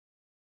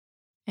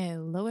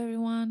Hello,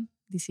 everyone.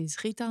 This is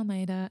Rita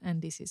Almeida,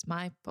 and this is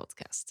my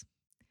podcast.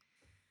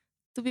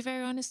 To be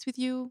very honest with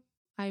you,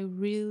 I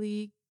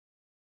really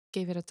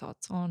gave it a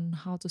thought on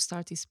how to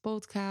start this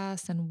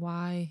podcast and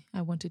why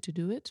I wanted to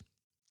do it.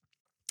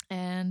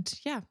 And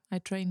yeah, I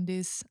trained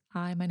this.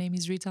 My name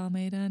is Rita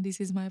Almeida, and this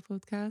is my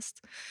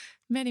podcast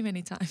many,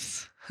 many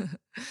times.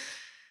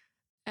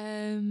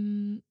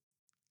 um,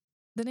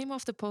 the name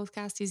of the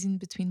podcast is In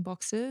Between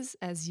Boxes,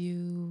 as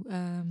you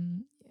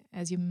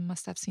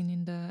must have seen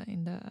in the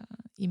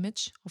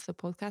image of the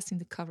podcast, in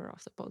the cover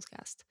of the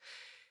podcast.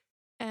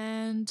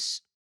 And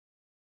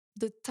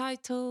the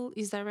title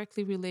is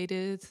directly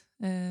related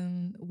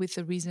with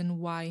the reason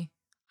why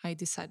I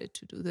decided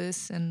to do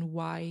this and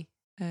why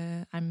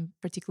I'm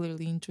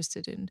particularly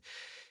interested in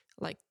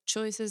like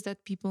choices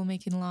that people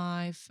make in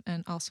life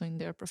and also in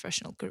their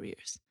professional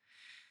careers.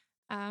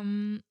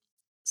 Um,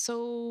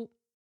 so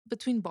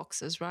between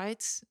boxes,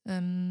 right?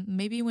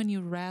 Maybe when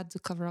you read the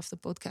cover of the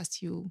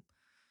podcast, you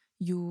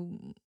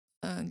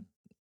uh,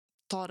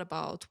 thought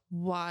about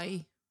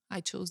why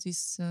I chose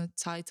this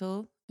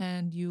title,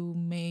 and you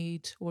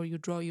made or you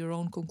draw your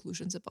own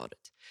conclusions about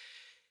it.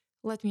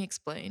 Let me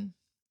explain.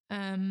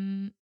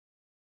 Um,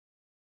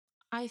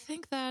 I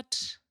think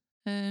that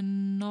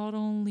not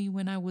only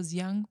when I was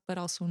young, but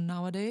also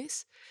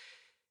nowadays,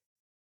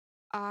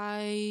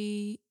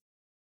 I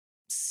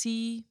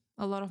see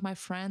a lot of my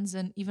friends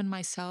and even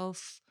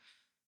myself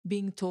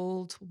being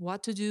told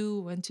what to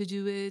do, when to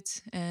do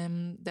it,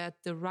 and that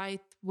the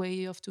right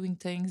way of doing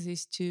things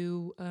is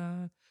to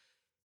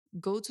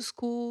go to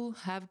school,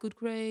 have good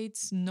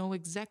grades, know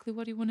exactly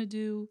what you want to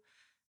do,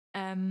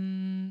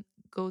 um,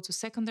 go to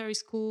secondary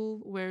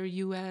school where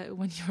you,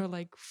 when you're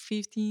like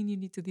 15, you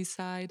need to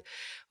decide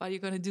what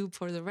you're going to do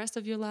for the rest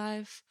of your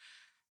life.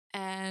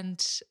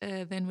 And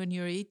then when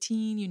you're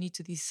 18, you need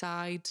to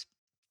decide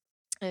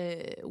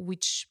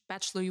which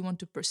bachelor you want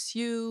to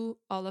pursue,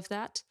 all of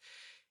that.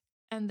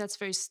 And that's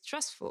very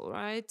stressful,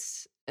 right?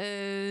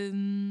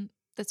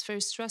 That's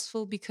very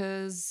stressful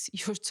because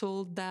you're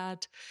told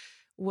that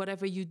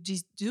whatever you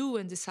do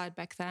and decide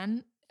back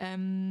then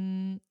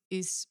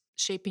is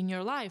shaping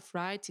your life,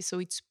 right? So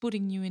it's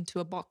putting you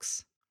into a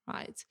box,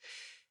 right?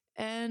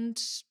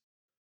 And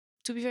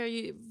to be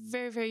very,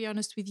 very, very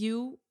honest with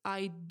you,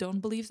 I don't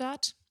believe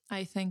that.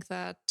 I think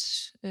that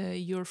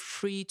you're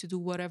free to do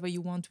whatever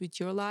you want with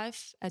your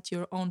life at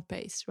your own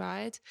pace,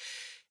 right?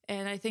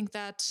 And I think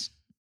that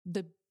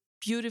the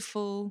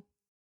beautiful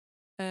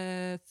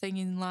thing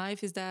in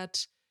life is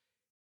that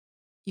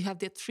you have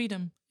that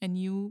freedom and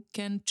you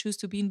can choose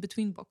to be in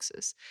between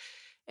boxes.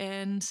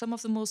 And some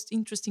of the most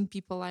interesting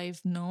people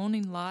I've known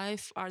in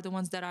life are the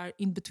ones that are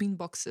in between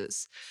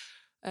boxes.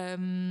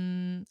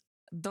 Um,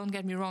 don't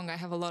get me wrong, I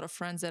have a lot of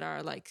friends that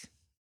are like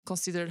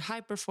considered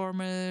high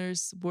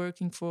performers,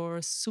 working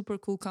for super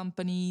cool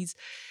companies.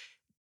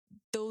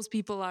 Those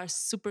people are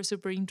super,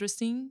 super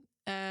interesting.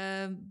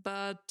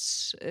 But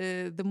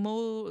the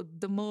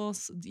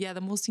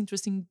most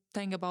interesting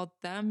thing about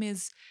them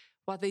is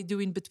what they do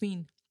in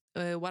between.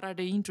 What are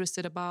they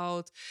interested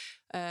about?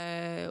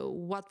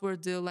 What were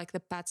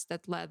the paths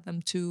that led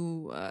them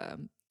to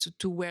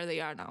where they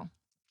are now?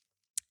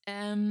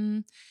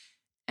 Um,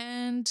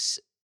 and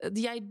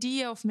the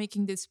idea of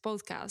making this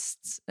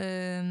podcast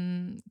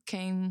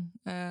came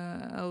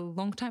a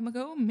long time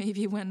ago,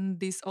 maybe when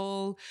this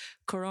whole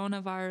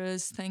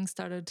coronavirus thing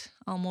started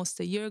almost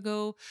a year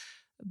ago.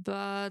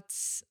 But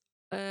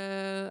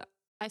uh,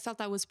 I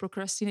felt I was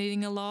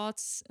procrastinating a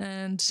lot,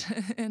 and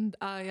and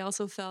I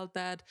also felt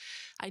that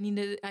I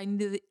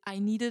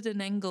needed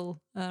an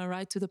angle,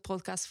 right, to the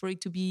podcast for it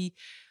to be,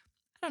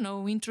 I don't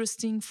know,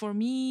 interesting for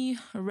me,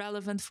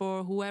 relevant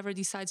for whoever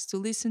decides to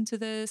listen to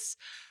this.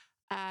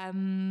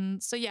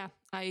 So yeah,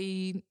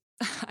 I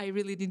I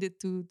really needed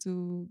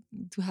to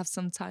have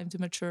some time to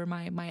mature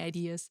my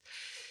ideas.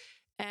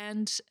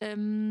 And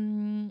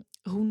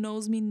who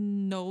knows me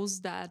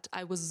knows that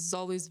I was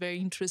always very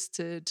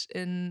interested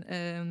in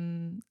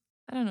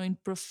I don't know, in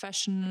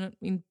profession,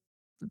 in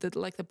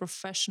the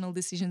professional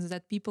decisions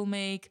that people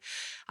make.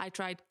 I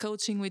tried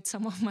coaching with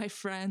some of my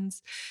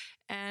friends,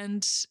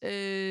 and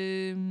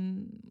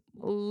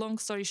long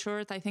story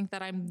short, I think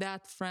that I'm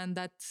that friend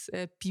that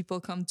people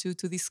come to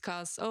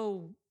discuss.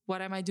 Oh,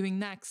 what am I doing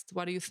next?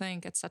 What do you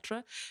think,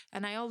 etc.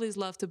 And I always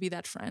love to be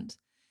that friend.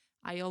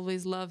 I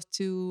always love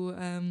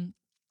to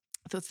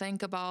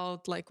think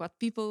about like what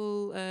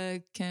people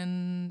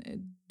can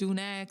do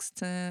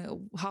next.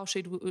 How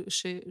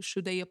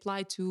should they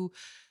apply to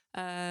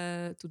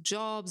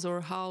jobs,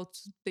 or how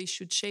they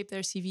should shape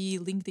their CV,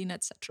 LinkedIn,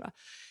 etc.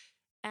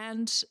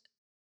 And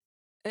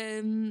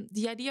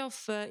the idea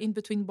of in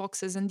between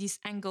boxes and this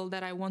angle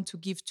that I want to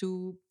give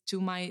to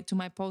my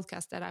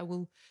podcast, that I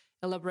will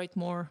elaborate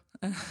more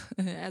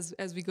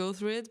as we go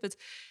through it. But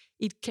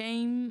it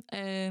came.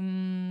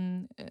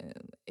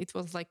 It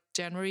was like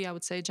January, I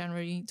would say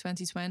January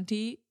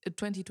 2020,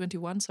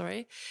 2021.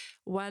 Sorry,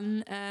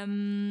 when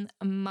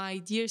my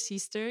dear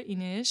sister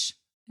Inês,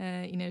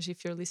 Inês,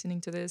 if you're listening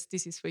to this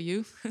is for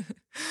you.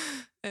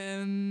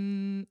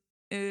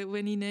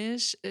 when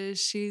Ines,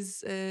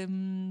 she's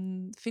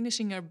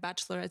finishing her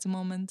bachelor at the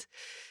moment.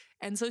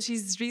 And so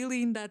she's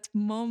really in that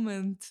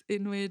moment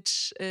in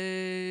which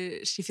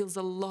she feels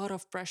a lot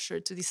of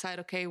pressure to decide,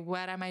 okay,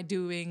 what am I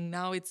doing?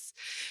 Now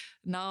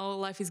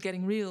life is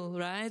getting real,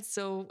 right?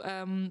 So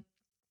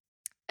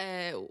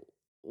uh,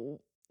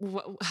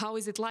 how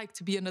is it like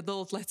to be an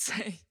adult, let's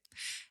say?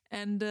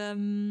 And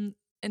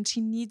and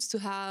she needs to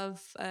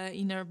have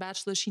in her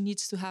bachelor, she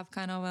needs to have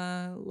kind of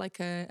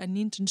an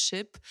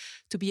internship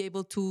to be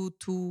able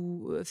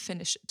to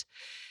finish it.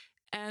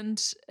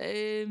 And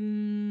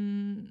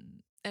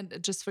and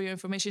just for your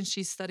information,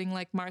 she's studying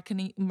like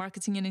marketing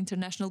and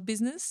international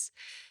business,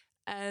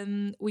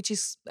 which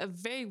is a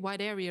very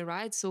wide area,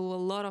 right? So a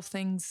lot of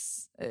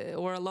things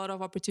or a lot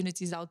of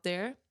opportunities out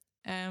there.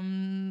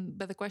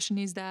 But the question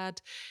is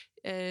that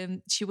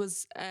she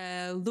was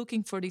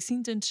looking for this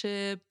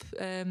internship,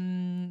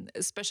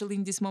 especially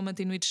in this moment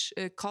in which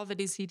COVID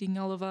is hitting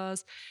all of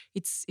us.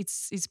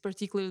 It's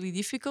particularly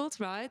difficult,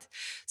 right?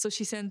 So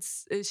she sent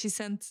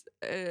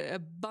a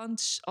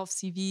bunch of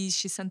CVs,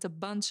 she sent a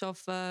bunch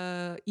of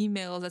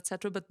emails,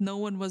 etc. But no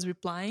one was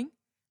replying.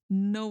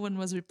 No one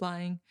was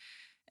replying,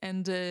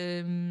 and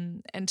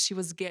she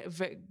was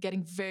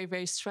getting very,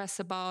 very stressed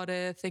about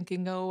it,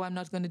 thinking, oh, I'm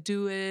not going to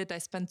do it, I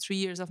spent 3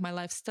 years of my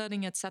life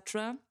studying,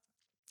 etc.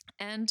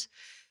 And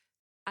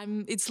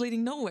it's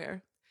leading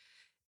nowhere.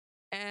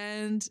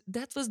 And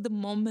that was the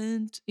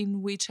moment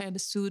in which I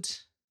understood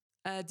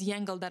the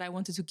angle that I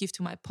wanted to give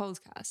to my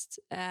podcast.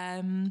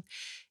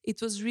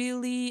 It was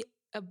really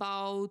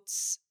about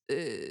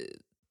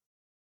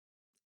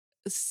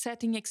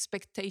setting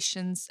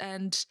expectations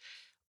and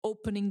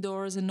opening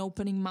doors and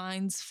opening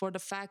minds for the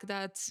fact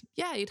that,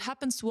 yeah, it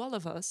happens to all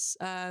of us.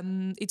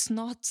 It's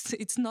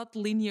not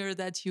linear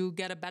that you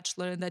get a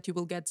bachelor and that you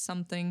will get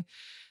something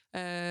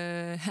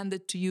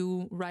handed to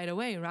you right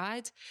away,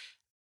 right?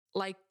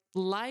 Like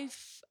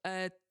life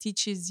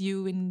teaches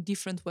you in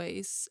different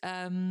ways.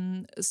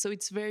 So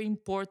it's very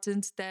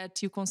important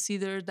that you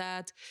consider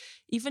that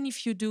even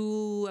if you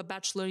do a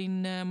bachelor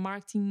in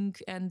marketing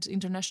and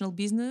international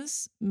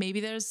business,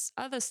 maybe there's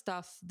other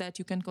stuff that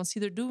you can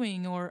consider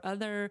doing, or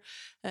other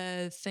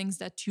things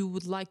that you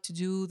would like to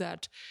do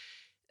that,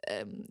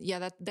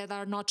 that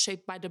are not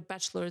shaped by the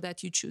bachelor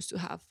that you choose to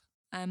have.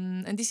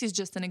 And this is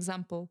just an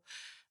example.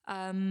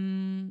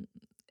 Um,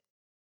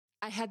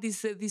 I had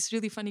this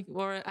really funny,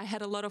 or I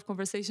had a lot of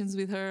conversations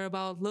with her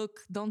about,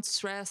 look, don't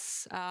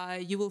stress.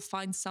 You will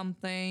find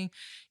something.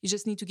 You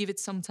just need to give it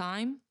some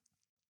time.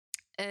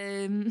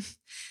 Um,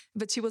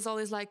 but she was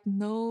always like,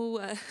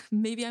 no,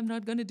 maybe I'm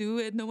not going to do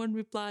it. No one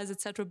replies,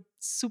 etc.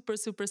 Super,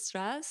 super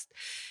stressed.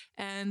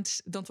 And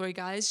don't worry,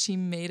 guys, she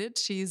made it.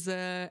 She's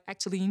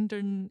actually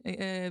being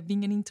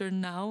an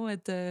intern now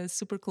at a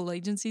super cool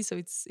agency. So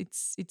it's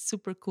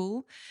super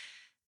cool.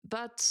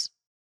 But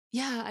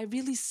yeah, I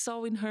really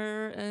saw in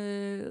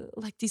her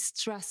like this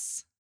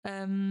stress,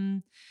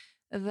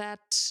 that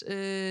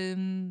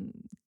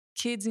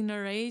kids in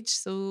her age,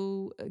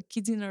 so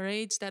kids in her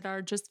age that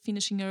are just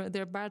finishing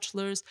their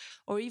bachelors,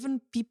 or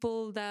even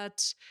people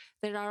that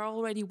are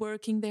already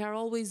working, they are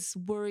always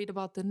worried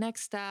about the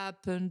next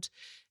step, and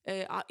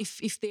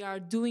if they are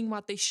doing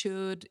what they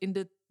should in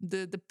the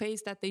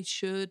pace that they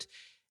should.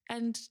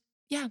 And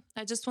yeah,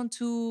 I just want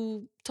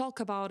to talk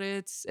about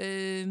it,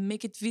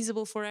 make it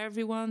visible for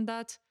everyone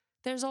that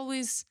there's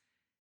always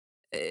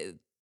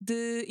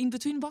the in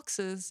between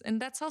boxes,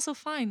 and that's also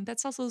fine.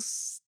 That's also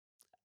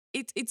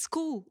it's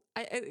cool.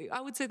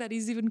 I would say that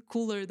is even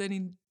cooler than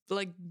in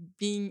like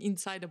being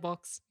inside a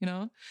box, you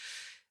know.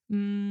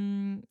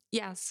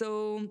 Yeah,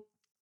 so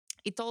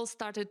it all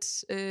started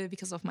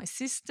because of my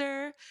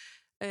sister.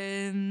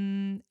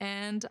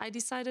 And I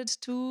decided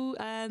to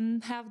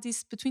have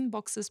this Between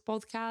Boxes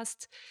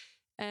podcast,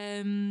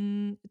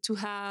 to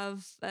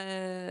have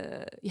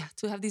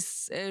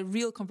these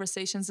real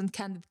conversations and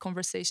candid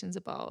conversations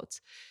about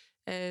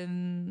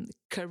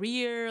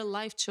career,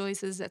 life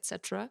choices,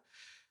 etc.,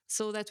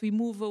 so that we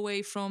move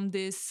away from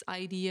this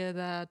idea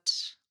that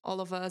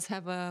all of us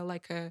have a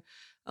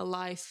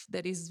life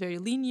that is very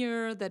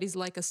linear, that is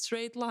like a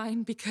straight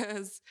line,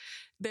 because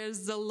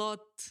there's a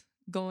lot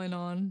going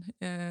on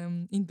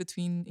in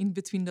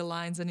between the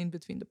lines and in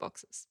between the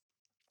boxes.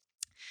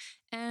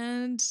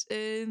 And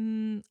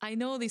I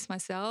know this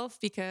myself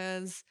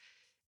because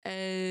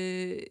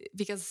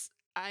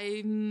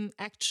I'm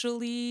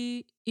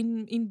actually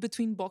in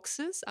between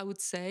boxes, I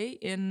would say,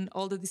 in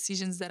all the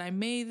decisions that I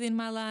made in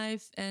my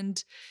life,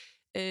 and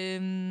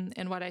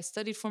what I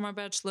studied for my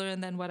bachelor,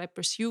 and then what I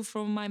pursue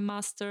from my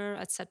master,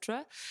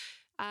 etc.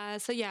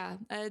 So yeah,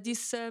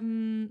 this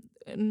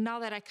now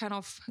that I kind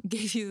of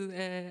gave you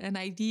an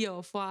idea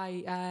of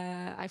why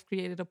I've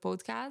created a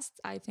podcast,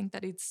 I think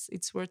that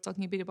it's worth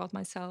talking a bit about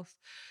myself.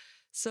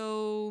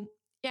 So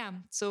yeah,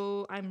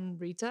 so I'm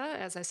Rita,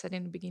 as I said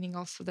in the beginning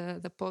of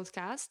the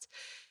podcast,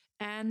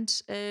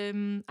 and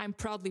I'm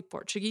proudly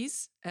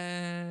Portuguese.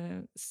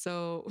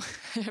 So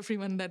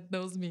everyone that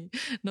knows me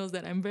knows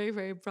that I'm very,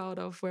 very proud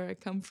of where I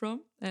come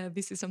from.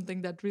 This is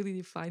something that really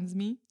defines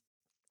me.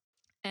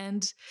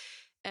 And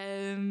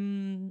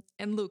And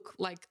look,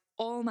 like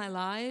all my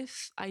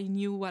life, I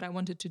knew what I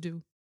wanted to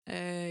do.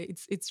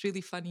 It's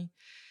really funny.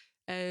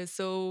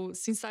 So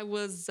since I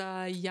was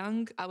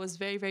young, I was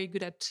very very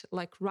good at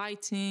like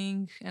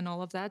writing and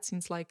all of that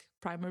since like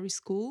primary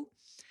school.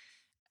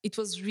 It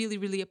was really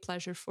really a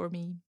pleasure for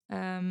me.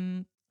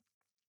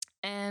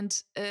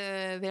 And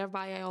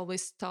thereby I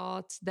always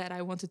thought that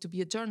I wanted to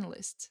be a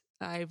journalist.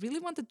 I really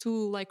wanted to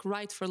like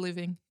write for a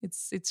living.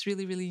 It's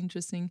really really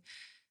interesting,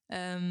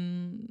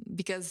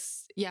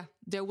 because yeah,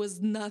 there was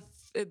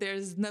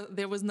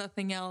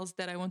nothing else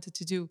that I wanted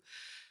to do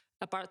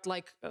apart.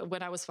 Like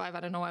when I was 5, I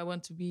don't know, I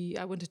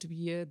wanted to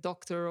be a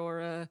doctor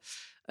or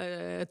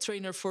a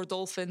trainer for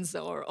dolphins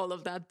or all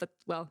of that. But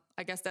well,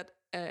 I guess that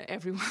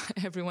everyone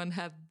everyone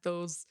had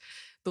those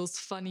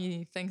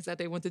funny things that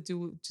they wanted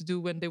to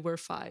do when they were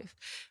 5.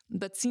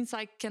 But since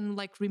I can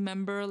like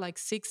remember, like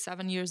 6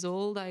 7 years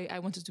old, I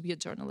wanted to be a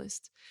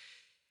journalist.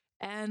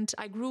 And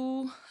I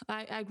grew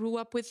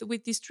up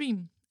with this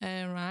dream,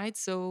 right?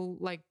 So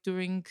like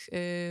during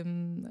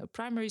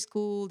primary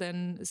school,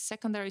 then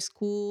secondary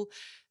school,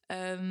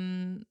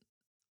 um,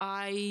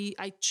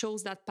 I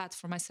chose that path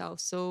for myself.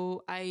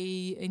 So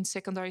I in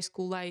secondary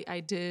school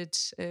I did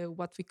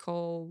what we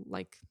call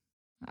like,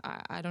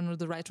 I don't know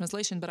the right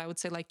translation, but I would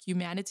say like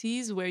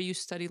humanities, where you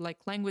study like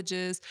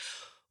languages,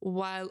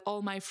 while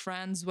all my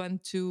friends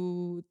went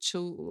to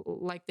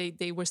like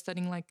they were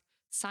studying like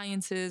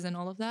sciences and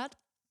all of that.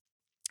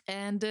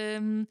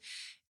 And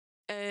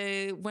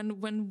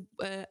when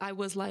I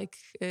was like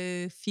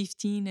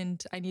 15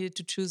 and I needed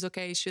to choose,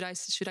 okay, should I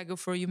go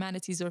for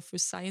humanities or for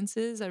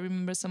sciences? I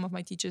remember some of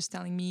my teachers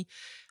telling me,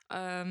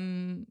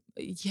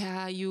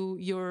 yeah,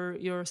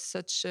 you're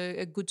such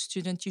a good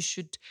student. You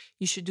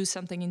should do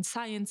something in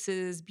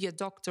sciences, be a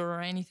doctor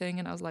or anything.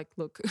 And I was like,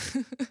 look,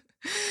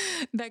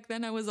 back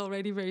then I was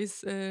already very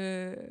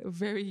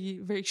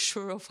very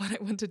sure of what I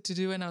wanted to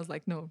do, and I was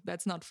like, no,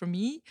 that's not for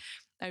me.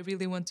 I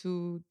really want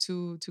to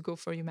go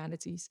for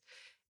humanities,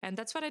 and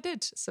that's what I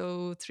did.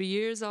 So 3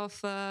 years of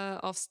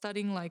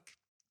studying like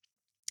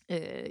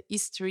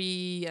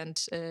history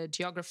and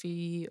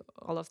geography,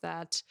 all of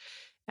that,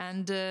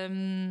 and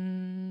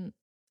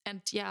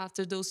yeah,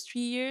 after those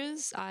 3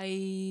 years,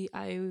 I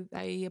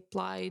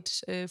applied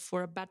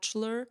for a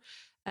bachelor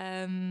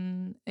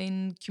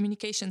in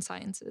communication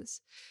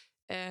sciences,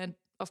 and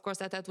of course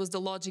that was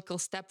the logical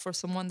step for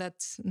someone that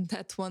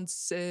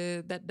wants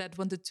that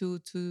wanted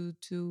to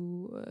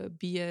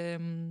be a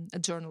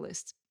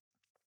journalist.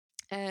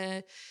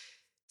 uh,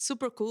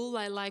 Super cool.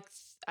 I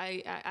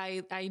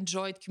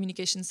enjoyed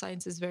communication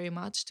sciences very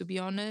much, to be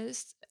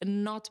honest.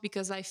 Not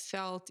because I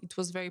felt it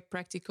was very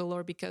practical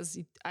or because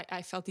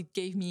I felt it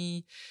gave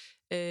me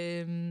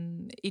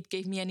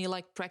any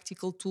like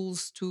practical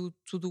tools to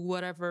do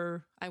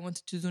whatever I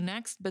wanted to do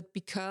next, but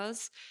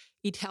because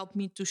it helped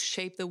me to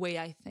shape the way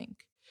I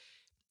think.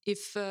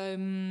 If I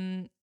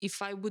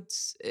would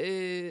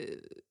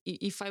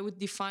if I would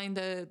define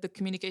the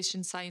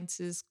communication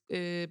sciences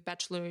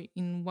bachelor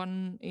in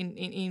one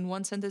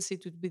sentence,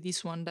 it would be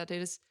this one: that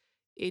it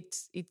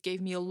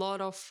gave me a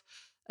lot of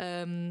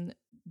um,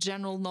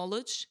 general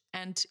knowledge,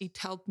 and it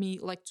helped me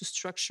like to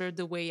structure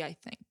the way I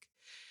think.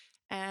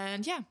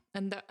 And yeah,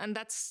 and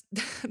that's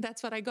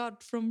that's what I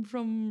got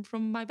from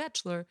my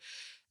bachelor.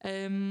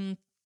 Um,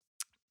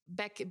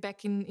 back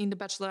in the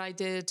bachelor, I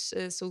did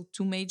so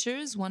 2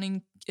 majors,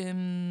 one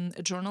in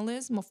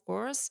journalism, of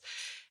course,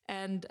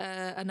 and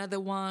another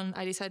one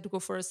I decided to go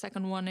for a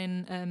second one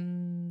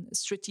in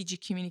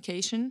strategic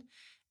communication.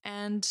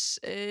 And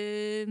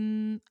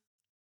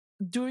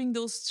during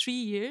those 3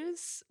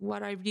 years,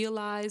 what I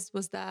realized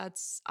was that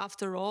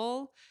after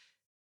all,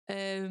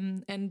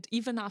 and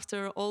even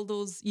after all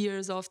those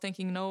years of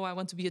thinking, no, I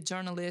want to be a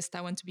journalist,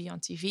 I want to be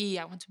on TV,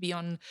 I want to be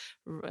on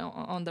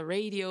the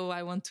radio,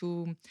 I want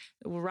to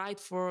write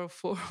for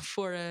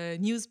for a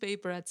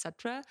newspaper,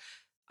 etc.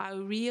 I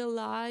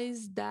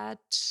realized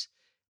that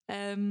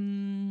I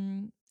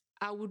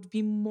would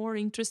be more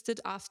interested,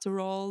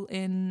 after all,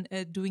 in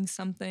doing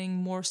something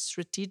more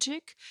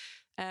strategic,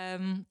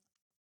 um,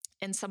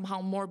 and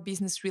somehow more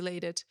business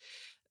related.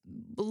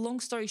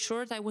 Long story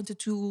short, I wanted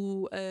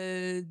to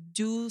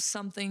do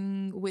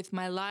something with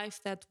my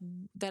life that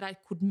I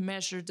could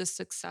measure the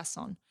success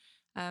on.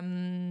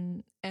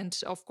 And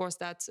of course,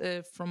 that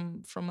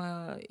from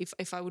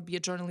if I would be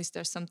a journalist,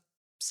 there's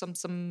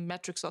some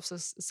metrics of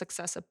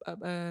success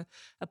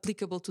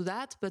applicable to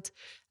that. But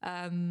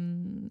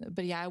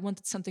yeah, I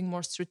wanted something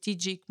more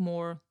strategic,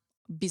 more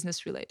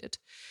business related.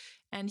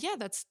 And yeah,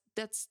 that's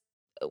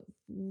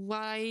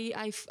why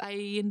I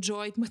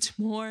enjoyed much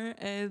more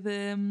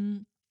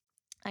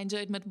I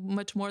enjoyed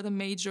much more the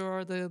major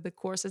or the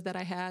courses that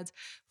I had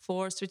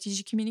for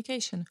strategic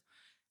communication.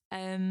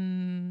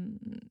 Um,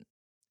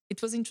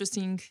 it was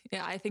interesting.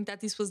 Yeah, I think that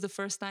this was the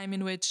first time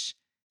in which,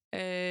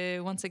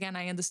 once again,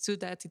 I understood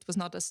that it was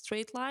not a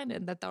straight line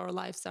and that our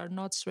lives are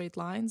not straight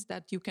lines.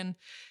 That you can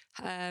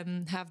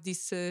have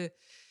these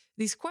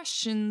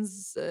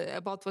questions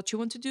about what you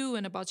want to do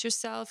and about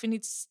yourself. And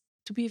it's,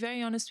 to be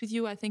very honest with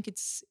you, I think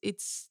it's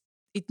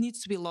it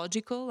needs to be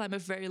logical. I'm a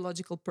very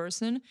logical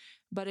person,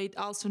 but you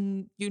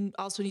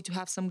also need to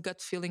have some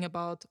gut feeling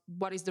about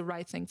what is the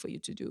right thing for you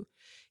to do.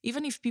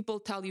 Even if people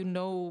tell you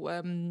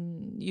no,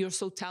 you're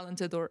so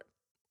talented or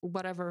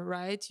whatever,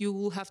 right? You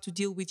will have to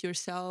deal with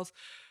yourself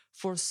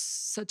for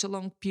such a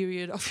long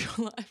period of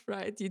your life,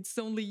 right? It's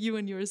only you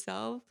and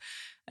yourself,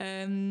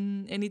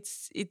 and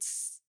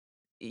it's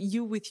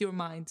you with your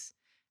mind.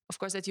 Of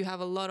course, that you have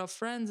a lot of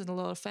friends and a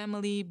lot of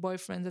family,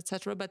 boyfriends,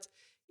 etc. But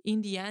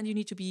in the end, you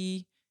need to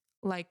be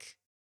like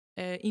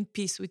in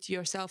peace with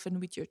yourself and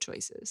with your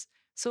choices.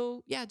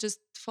 So yeah, just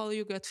follow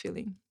your gut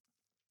feeling,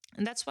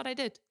 and that's what I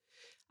did.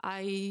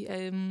 I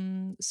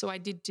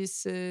did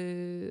this.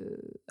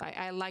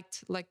 I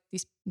liked like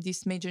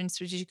this major in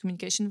strategic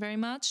communication very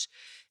much,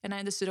 and I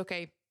understood.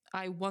 Okay,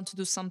 I want to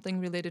do something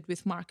related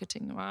with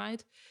marketing,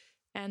 right?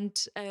 And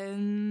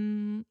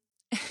and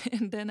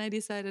then I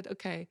decided,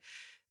 okay,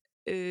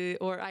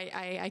 or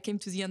I came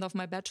to the end of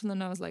my bachelor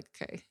and I was like,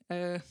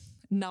 okay,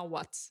 now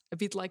what? A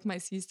bit like my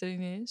sister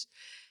in age.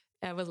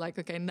 I was like,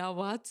 okay, now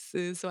what?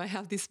 So I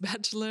have this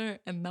bachelor,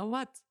 and now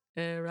what?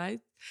 Right?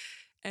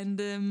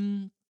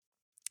 And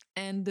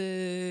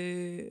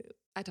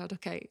I thought,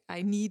 okay,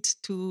 I need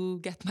to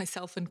get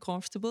myself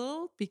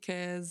uncomfortable,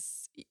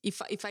 because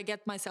if I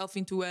get myself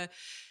into a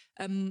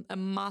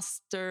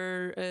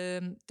master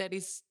that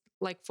is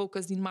like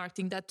focused in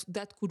marketing,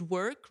 that could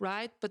work,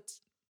 right? But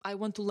I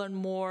want to learn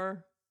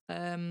more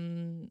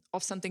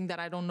of something that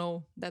I don't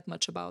know that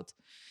much about,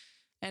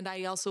 and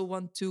I also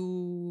want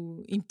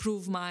to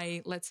improve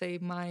my, let's say,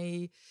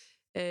 my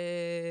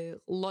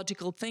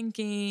logical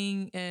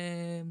thinking,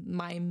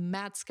 my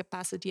maths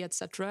capacity,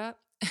 etc.,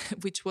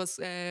 which was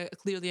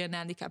clearly an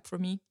handicap for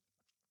me.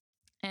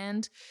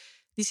 And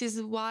this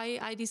is why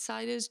I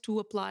decided to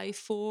apply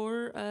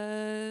for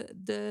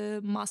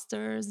the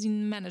masters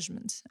in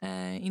management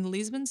in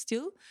Lisbon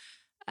still.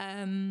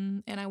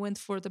 And I went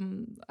for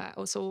the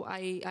also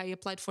I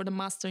applied for the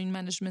master in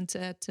management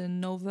at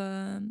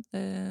Nova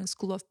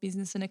School of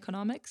Business and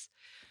Economics,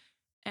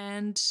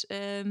 and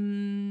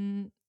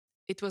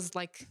it was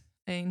like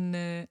in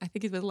I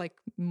think it was like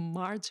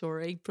March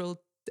or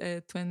April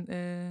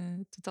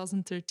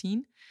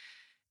 2013.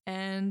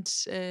 And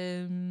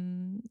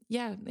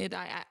yeah,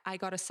 I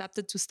got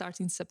accepted to start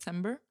in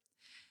September.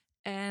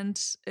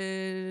 And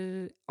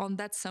on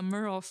that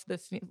summer of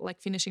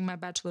like finishing my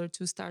bachelor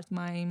to start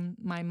my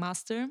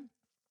master,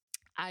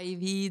 I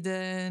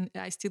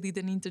still did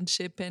an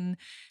internship in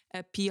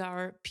a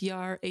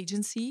PR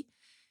agency.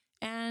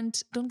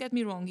 And don't get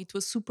me wrong, it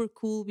was super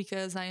cool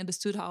because I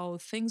understood how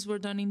things were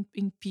done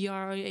in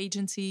PR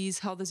agencies,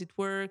 how does it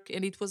work,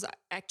 and it was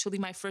actually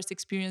my first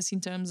experience in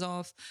terms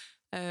of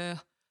uh,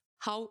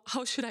 how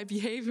should I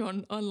behave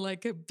on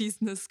like a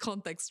business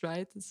context,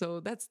 right?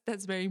 So that's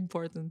very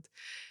important.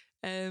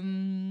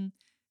 Um,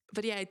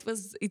 but yeah, it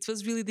was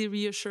really the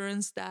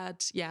reassurance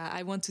that yeah,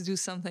 I want to do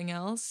something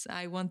else.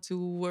 I want to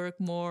work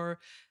more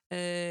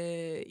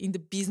in the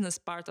business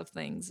part of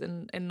things,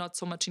 and not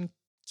so much in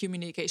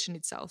communication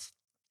itself.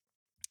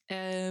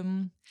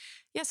 Um,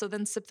 yeah, so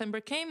then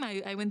September came.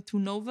 I went to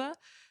Nova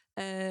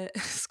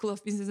School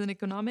of Business and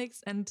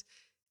Economics, and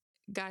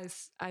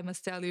guys, I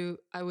must tell you,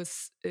 I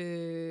was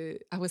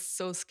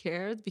so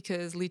scared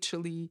because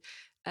literally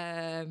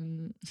I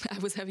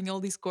was having all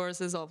these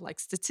courses of like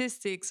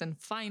statistics and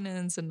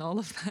finance and all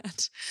of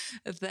that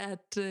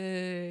that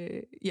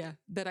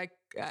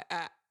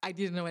I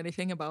didn't know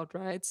anything about,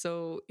 right?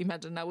 So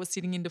imagine I was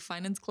sitting in the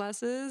finance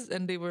classes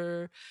and they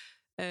were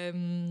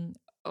um,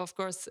 of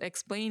course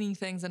explaining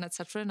things and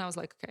etc. And I was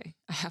like, okay,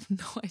 I have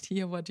no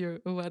idea what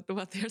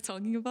they're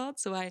talking about.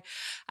 So I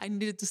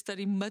needed to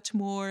study much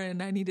more,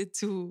 and I needed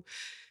to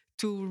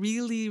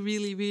really,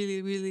 really,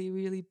 really, really,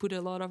 really put a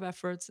lot of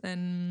efforts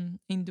in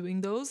doing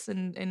those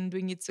and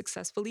doing it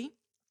successfully.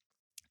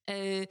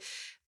 Uh,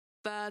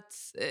 but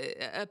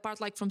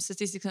apart like from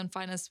statistics and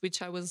finance,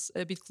 which I was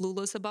a bit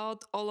clueless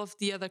about, all of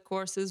the other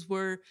courses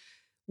were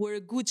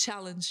a good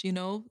challenge,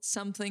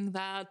 something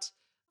that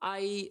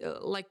I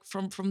like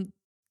from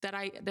that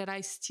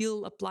I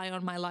still apply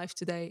on my life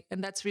today.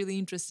 And that's really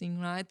interesting,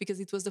 right? Because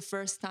it was the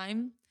first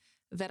time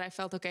that I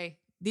felt, okay,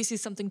 this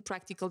is something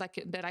practical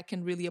that I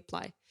can really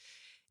apply.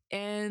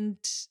 And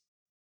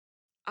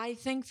I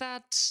think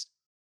that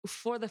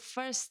for the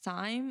first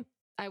time,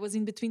 I was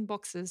in between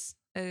boxes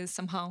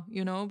somehow,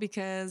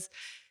 because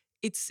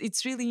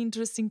it's really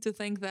interesting to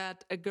think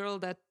that a girl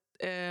that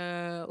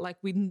like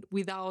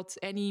without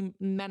any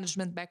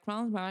management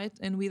background, right,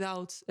 and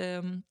without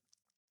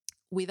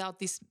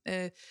this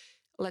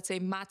let's say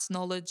maths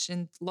knowledge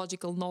and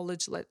logical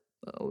knowledge,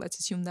 let's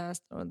assume that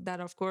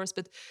of course,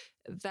 but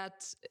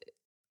that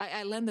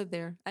I landed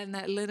there, and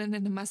I landed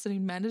in a master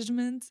in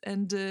management,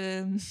 and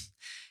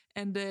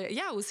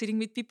yeah, I was sitting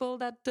with people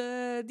that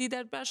did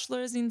their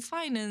bachelors in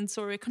finance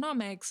or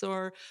economics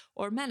or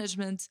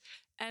management.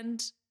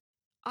 And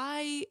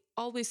I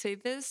always say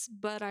this,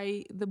 but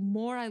the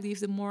more I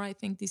live, the more I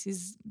think this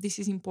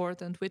is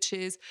important, which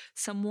is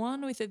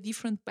someone with a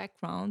different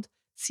background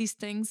sees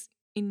things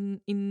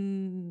in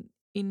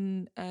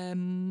in a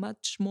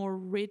much more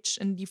rich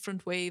and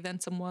different way than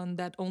someone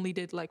that only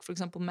did, like, for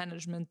example,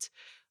 management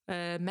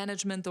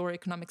or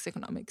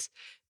economics,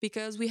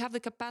 because we have the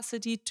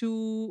capacity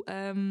to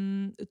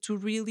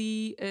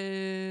really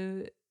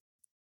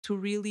to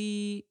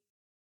really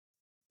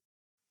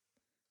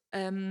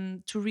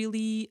to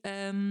really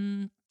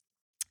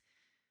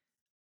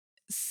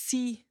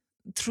see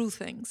through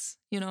things,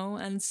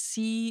 and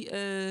see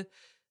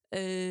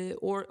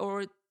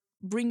or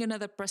bring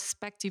another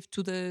perspective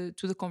to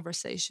the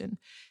conversation.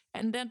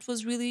 And that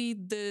was really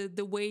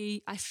the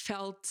way I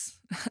felt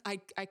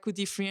I could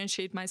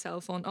differentiate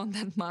myself on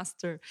that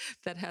master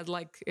that had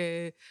like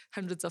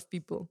hundreds of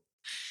people.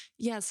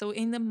 Yeah, so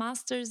in the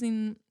masters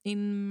in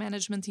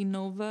management in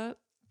Nova,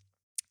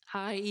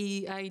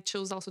 I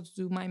chose also to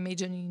do my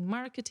major in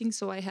marketing.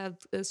 So I had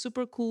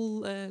super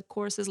cool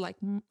courses like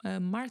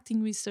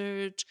marketing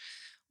research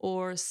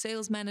or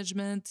sales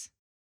management,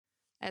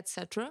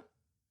 etc.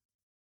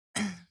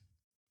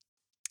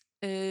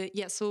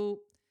 Yeah,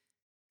 so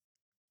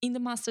in the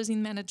masters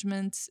in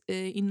management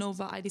in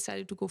Nova, I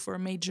decided to go for a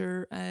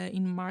major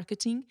in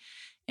marketing,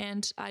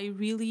 and I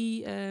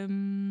really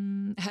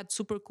had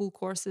super cool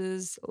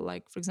courses,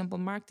 like, for example,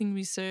 marketing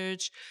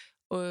research,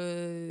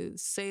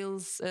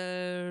 sales,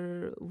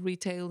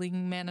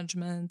 retailing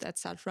management,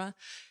 etc.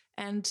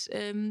 And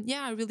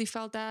yeah, I really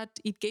felt that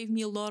it gave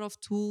me a lot of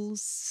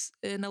tools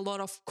and a lot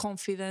of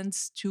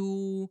confidence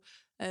to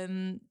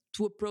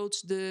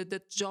approach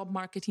the job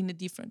market in a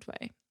different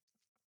way.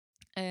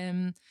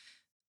 Um,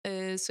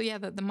 so yeah,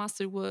 the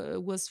master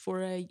was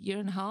for a year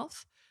and a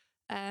half,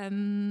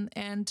 and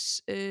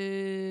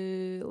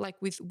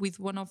like with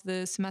one of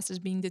the semesters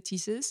being the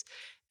thesis.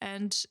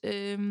 And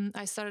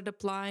I started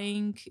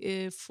applying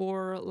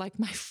for like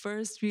my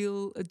first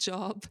real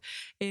job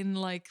in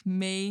like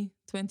May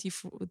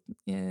 24,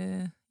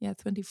 yeah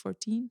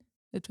 2014,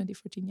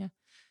 2014, yeah,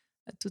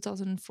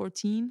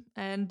 2014.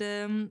 And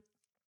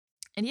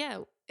yeah,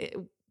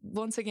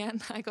 once again,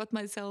 I got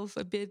myself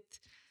a bit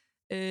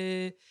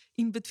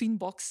in between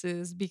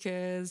boxes,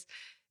 because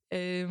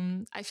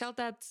I felt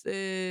that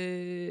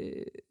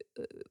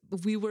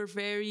we were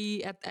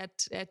very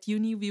at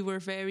uni. We were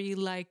very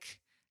like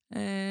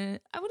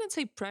I wouldn't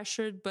say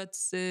pressured, but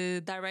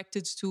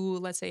directed to,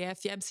 let's say,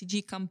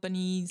 FMCG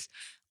companies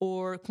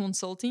or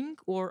consulting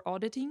or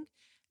auditing,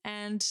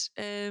 and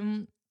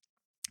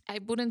I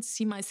wouldn't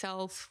see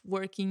myself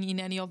working in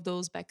any of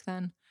those back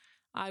then.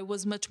 I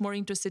was much more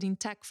interested in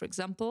tech, for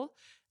example.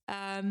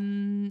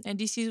 And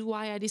this is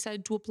why I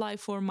decided to apply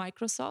for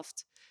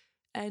Microsoft.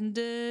 And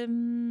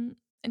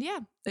yeah,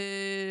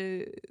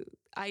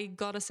 I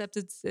got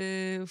accepted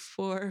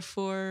for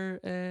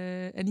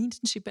an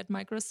internship at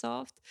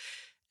Microsoft,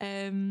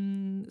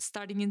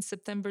 starting in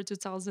September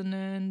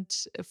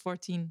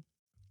 2014.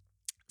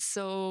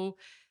 So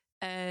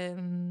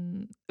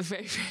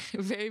very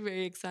very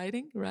very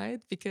exciting,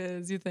 right?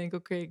 Because you think,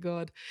 okay,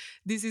 god,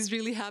 this is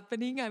really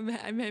happening.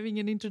 I'm having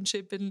an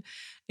internship in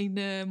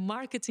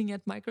marketing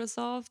at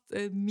Microsoft,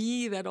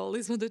 me that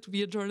always wanted to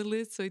be a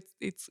journalist. So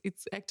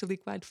it's actually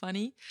quite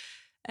funny.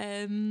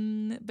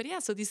 But yeah,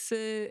 so this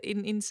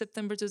in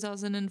September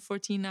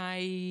 2014,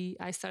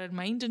 I started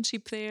my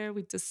internship there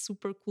with a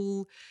super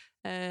cool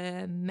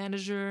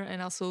manager, and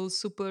also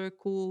super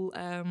cool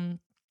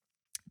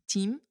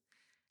team,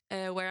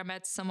 where I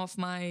met some of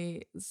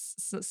my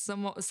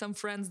some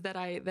friends that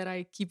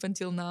I keep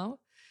until now.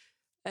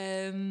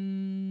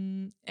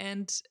 And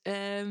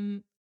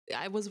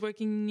I was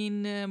working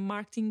in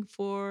marketing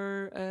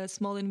for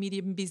small and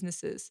medium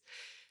businesses,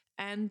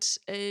 and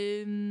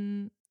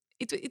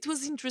it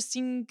was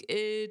interesting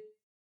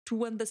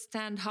to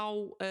understand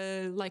how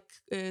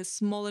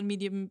small and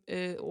medium,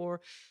 or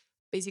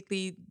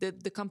basically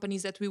the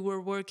companies that we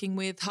were working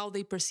with, how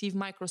they perceive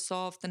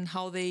Microsoft, and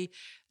how they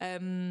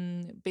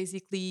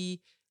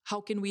basically, how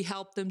can we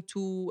help them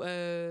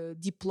to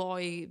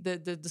deploy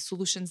the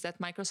solutions that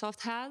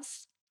Microsoft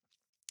has.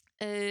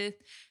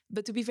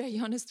 But to be very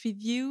honest with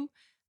you,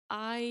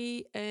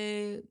 I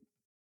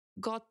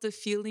got the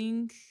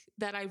feeling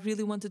that I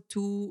really wanted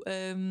to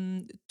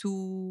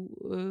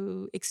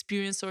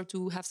experience, or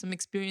to have some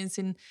experience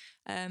in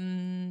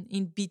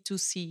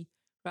B2C,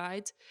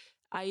 right?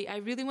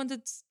 I really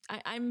wanted.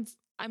 I'm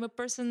a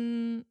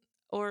person,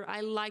 or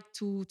I like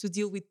to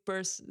deal with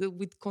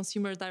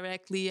consumer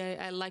directly.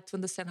 I like to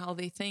understand how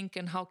they think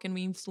and how can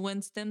we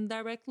influence them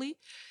directly.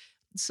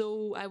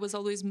 So I was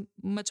always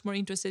much more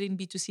interested in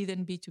B2C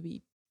than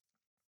B2B.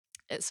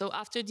 So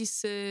after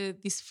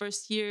this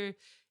first year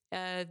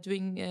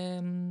doing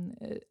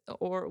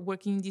or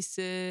working in this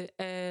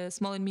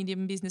small and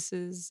medium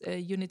businesses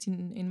unit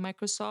in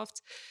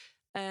Microsoft,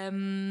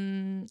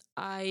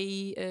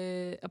 I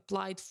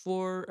applied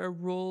for a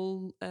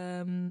role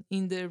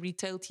in the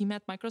retail team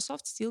at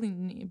Microsoft, still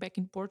back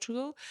in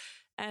Portugal.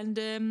 And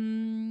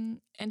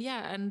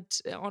yeah, and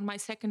on my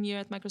second year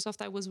at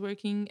Microsoft, I was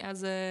working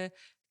as a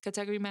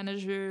category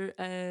manager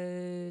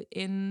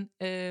in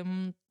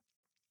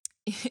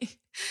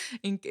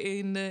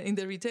in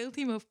the retail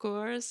team, of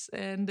course,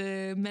 and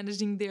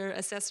managing their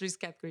accessories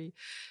category,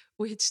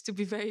 which, to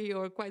be very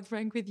or quite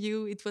frank with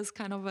you, it was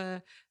kind of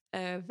a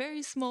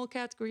very small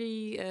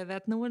category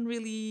that no one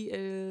really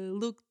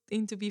looked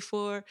into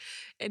before,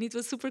 and it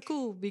was super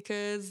cool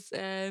because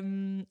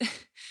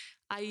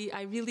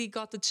I really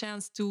got the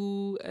chance to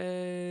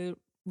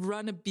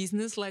run a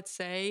business, let's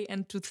say,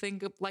 and to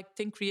think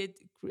create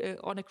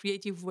on a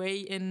creative way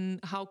in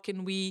how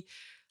could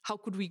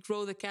we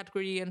grow the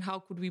category and how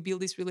could we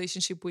build this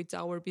relationship with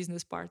our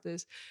business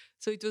partners.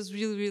 So it was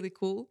really, really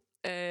cool.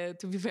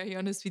 To be very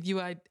honest with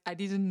you, I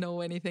didn't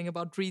know anything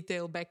about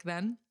retail back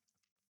then.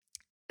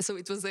 So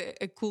it was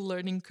a cool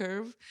learning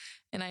curve.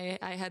 And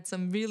I had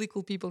some really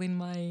cool people in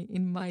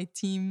my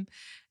team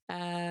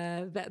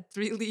that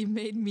really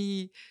made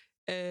me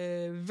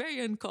very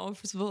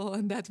uncomfortable,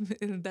 and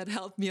that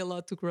helped me a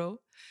lot to grow.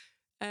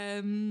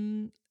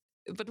 Um,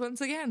 but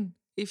once again,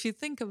 if you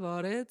think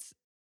about it,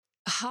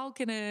 how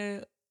can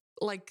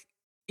like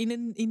in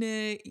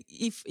a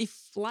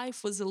if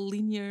life was a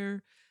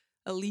linear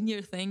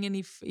thing, and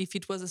if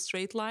it was a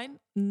straight line,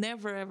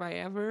 never have I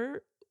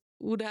ever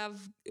would have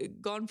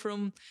gone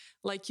from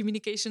like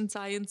communication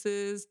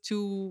sciences to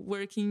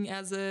working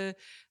as a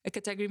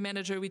category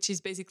manager, which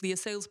is basically a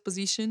sales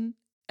position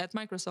at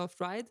Microsoft,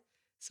 right?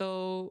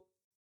 So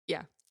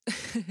yeah,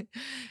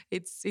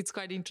 it's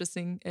quite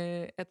interesting,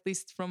 at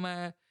least from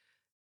a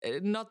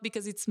not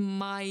because it's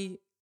my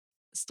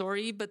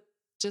story, but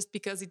just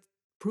because it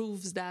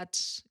proves that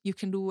you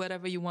can do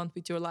whatever you want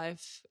with your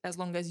life as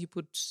long as you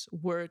put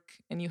work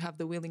and you have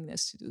the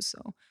willingness to do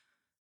so.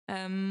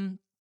 Um,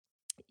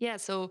 yeah,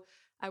 so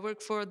I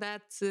worked for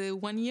that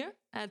 1 year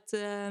at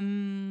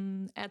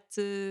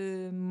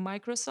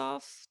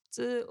Microsoft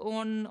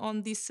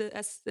on this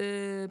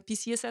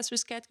PC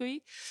accessories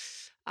category.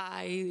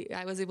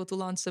 I was able to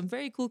launch some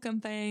very cool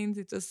campaigns.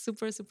 It was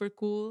super super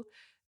cool.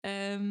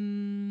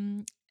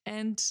 Um,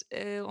 and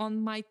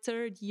on my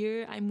third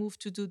year, I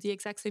moved to do the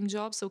exact same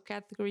job, so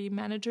category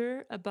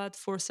manager, but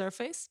for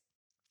Surface.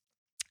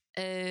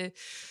 Uh,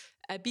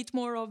 a bit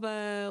more of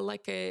a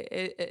like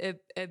a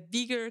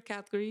bigger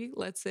category,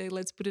 let's say,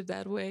 let's put it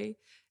that way.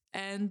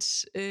 And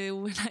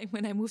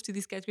when I moved to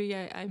this category,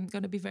 I'm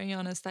gonna be very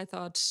honest, I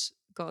thought,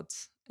 God,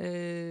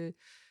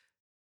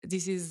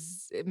 this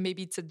is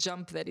maybe it's a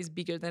jump that is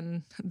bigger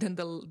than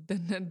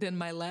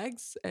my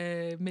legs.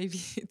 Maybe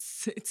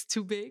it's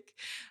too big.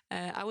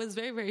 I was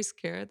very very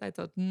scared. I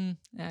thought,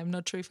 I'm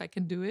not sure if I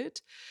can do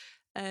it.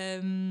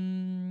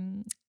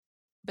 Um,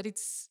 but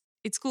it's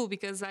cool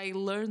because I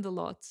learned a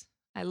lot.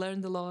 I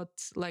learned a lot,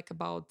 like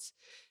about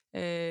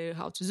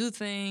how to do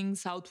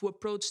things, how to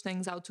approach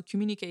things, how to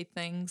communicate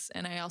things,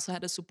 and I also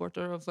had a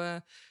supporter of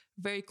a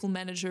very cool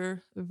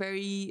manager.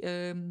 Very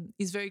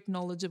is very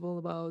knowledgeable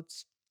about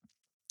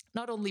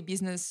not only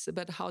business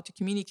but how to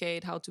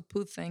communicate, how to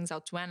put things, how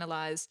to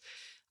analyze.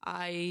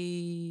 I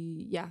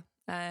yeah,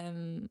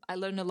 I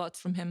learned a lot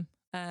from him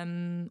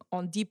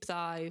on deep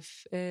dive,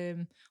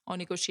 on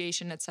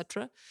negotiation,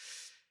 etc.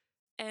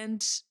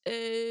 And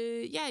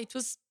yeah, it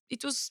was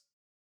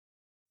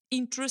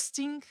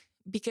interesting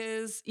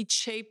because it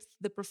shaped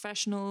the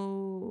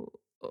professional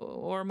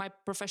or my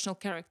professional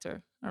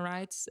character. All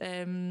right,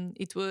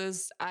 it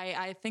was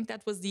I think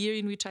that was the year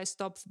in which I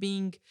stopped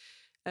being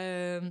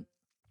um,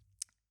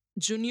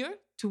 junior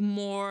to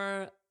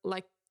more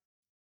like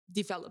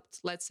developed,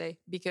 let's say,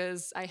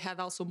 because I had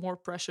also more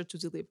pressure to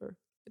deliver.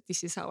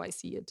 This is how I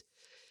see it.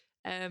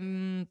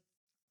 Um,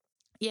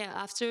 yeah,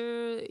 after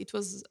it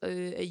was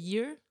a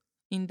year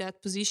in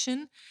that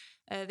position,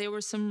 there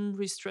were some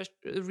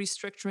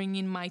restructuring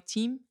in my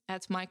team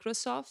at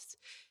Microsoft.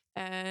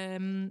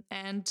 And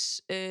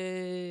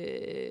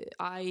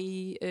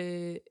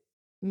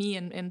me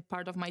and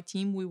part of my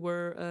team, we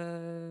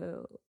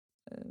were,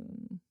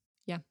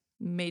 yeah,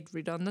 made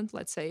redundant,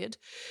 let's say it.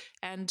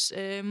 And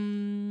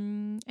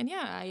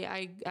yeah,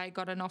 I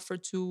got an offer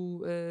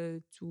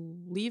to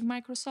leave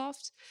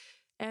Microsoft.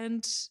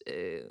 And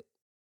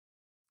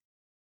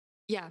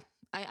yeah,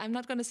 I'm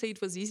not going to say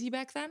it was easy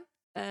back then,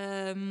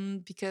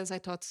 because I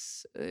thought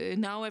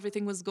now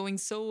everything was going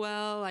so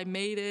well. I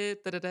made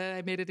it, da, da, da,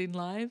 I made it in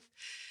life.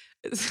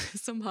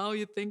 Somehow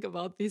you think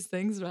about these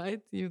things,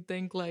 right? You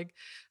think like,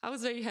 I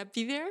was very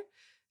happy there.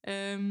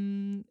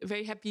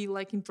 Very happy,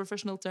 like in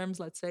professional terms,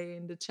 let's say,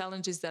 in the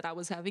challenges that I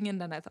was having. And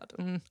then I thought,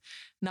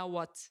 now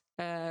what?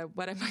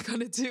 What am I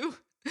going to do?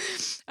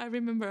 I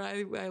remember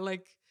I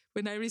like,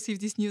 when I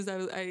received this news,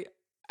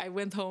 I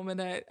went home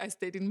and I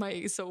stayed in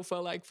my sofa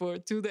like for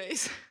 2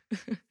 days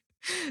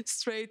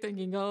straight,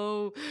 thinking,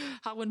 oh,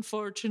 how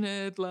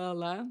unfortunate, la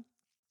la.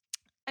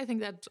 I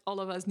think that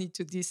all of us need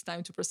to this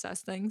time to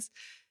process things.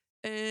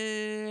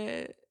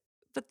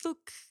 But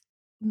look,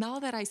 now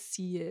that I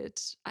see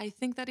it, I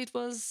think that it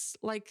was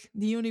like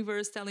the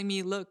universe telling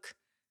me, look,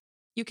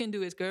 you can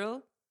do it,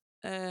 girl.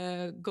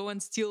 Go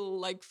and still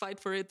like fight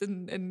for it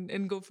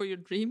and go for your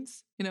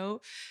dreams. You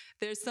know,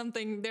 there's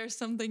something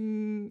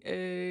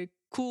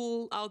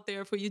cool out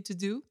there for you to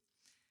do.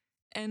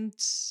 And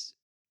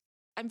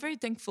I'm very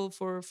thankful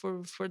for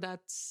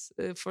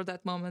that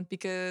moment,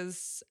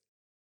 because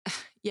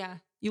yeah,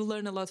 you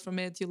learn a lot from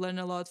it. You learn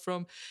a lot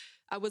from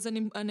I was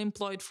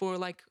unemployed for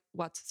like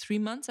what 3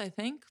 months, I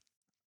think,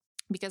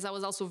 because I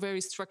was also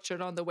very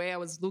structured on the way I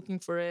was looking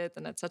for it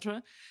and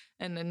etc.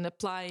 and then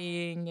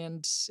applying,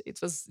 and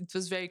it was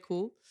very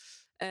cool.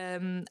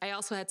 I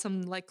also had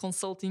some like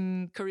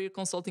career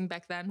consulting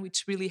back then,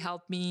 which really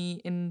helped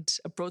me in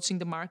approaching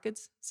the market.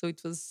 So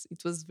it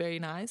was very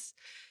nice.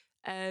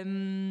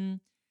 Um,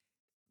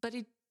 but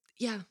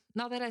yeah,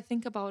 now that I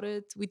think about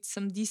it with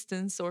some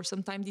distance or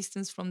some time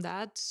distance from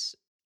that,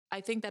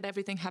 I think that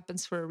everything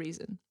happens for a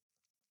reason.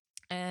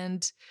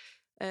 And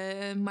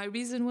my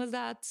reason was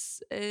that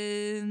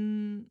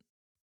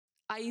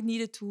I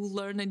needed to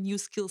learn a new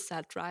skill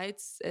set,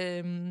 right?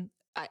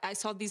 I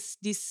saw this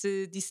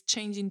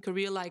change in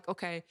career. Like,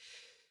 okay,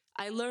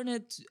 I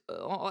learned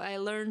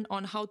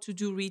on how to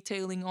do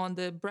retailing on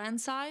the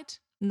brand side.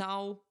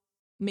 Now,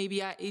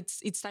 maybe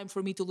it's time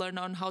for me to learn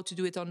on how to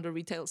do it on the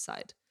retail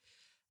side,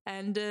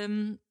 and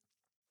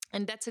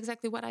that's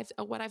exactly what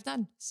I've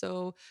done.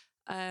 So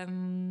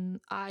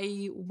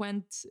I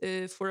went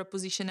for a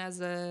position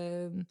as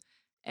a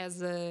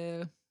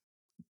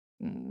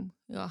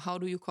how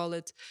do you call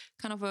it,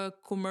 kind of a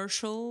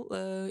commercial,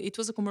 it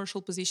was a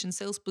commercial position,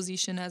 sales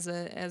position, as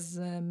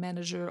a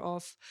manager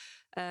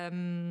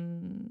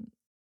um,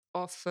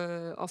 of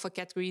a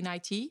category in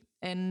IT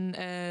in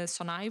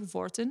Sonai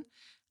Vorten,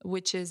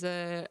 which is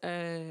the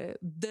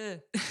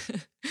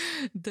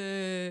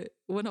the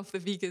one of the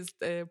biggest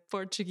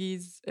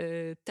Portuguese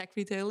tech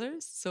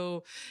retailers.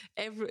 So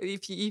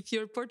if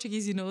you're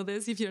Portuguese, you know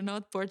this. If you're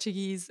not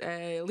Portuguese,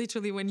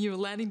 literally when you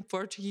land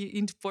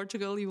into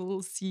Portugal, you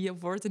will see a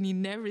Vorten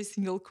in every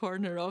single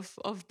corner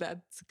of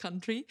that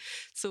country.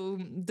 So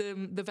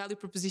the value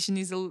proposition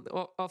is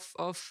of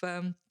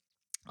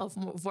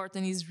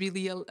Vorten is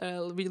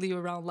really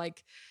around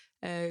like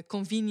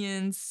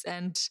convenience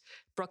and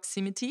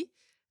proximity,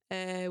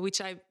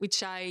 which I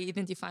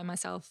identify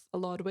myself a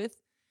lot with.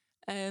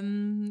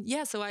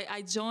 Yeah, so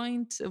I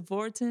joined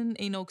Vorten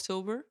in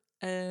October,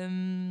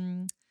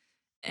 and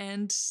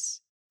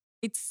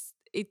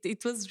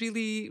it was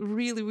really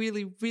really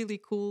really really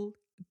cool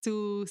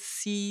to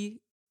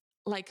see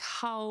like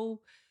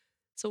how.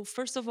 So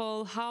first of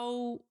all,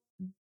 how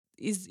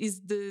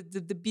is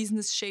the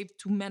business shape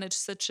to manage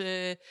such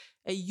a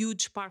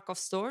huge park of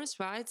stores,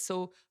 right?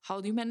 So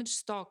how do you manage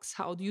stocks?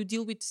 How do you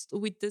deal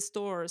with the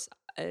stores?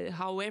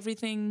 How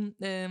everything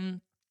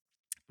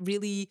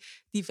really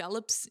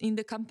develops in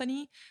the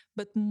company.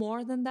 But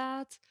more than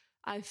that,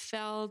 I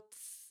felt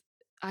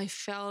I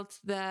felt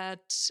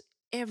that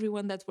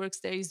everyone that works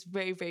there is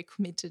very very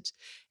committed,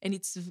 and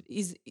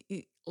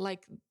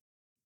like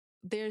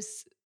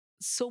there's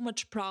so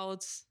much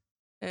proud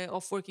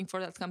of working for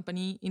that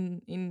company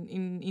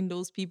in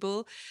those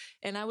people,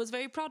 and I was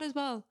very proud as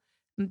well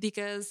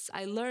because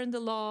I learned a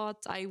lot.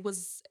 I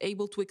was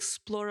able to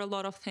explore a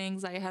lot of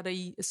things. I had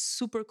a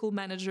super cool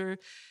manager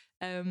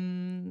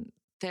um,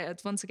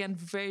 that once again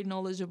very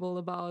knowledgeable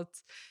about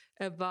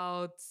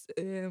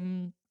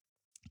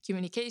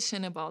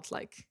communication, about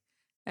like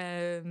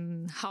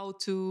how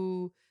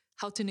to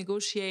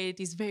negotiate.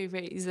 Is very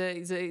very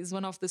is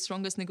one of the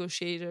strongest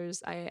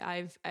negotiators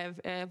I've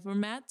ever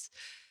met,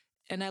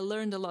 and I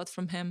learned a lot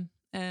from him.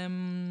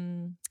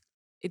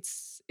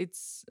 It's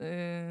it's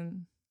uh,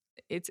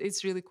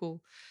 it's really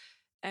cool,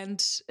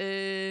 and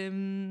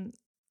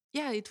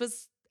yeah, it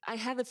was. I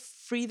had the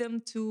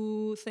freedom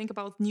to think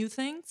about new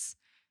things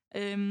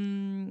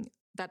um,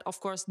 that, of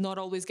course, not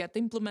always get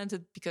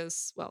implemented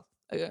because, well,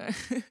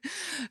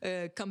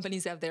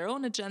 companies have their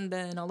own agenda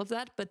and all of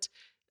that. But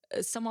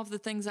some of the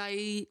things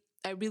I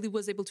really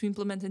was able to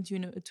implement and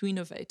to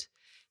innovate.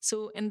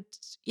 So, and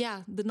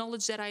yeah, the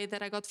knowledge that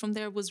I got from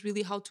there was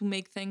really how to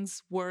make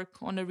things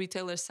work on a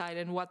retailer side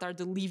and what are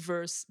the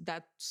levers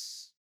that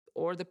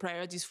or the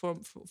priorities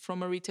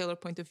from a retailer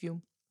point of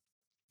view.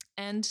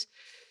 And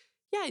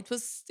yeah, it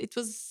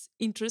was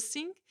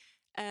interesting.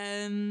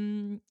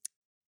 Um,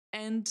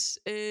 and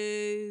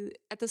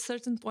at a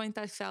certain point,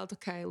 I felt,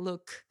 okay,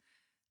 look,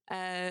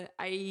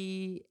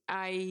 I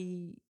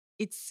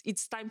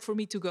it's time for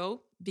me to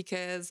go,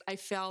 because I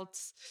felt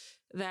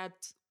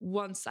that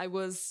once I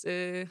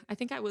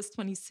think I was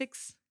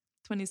 26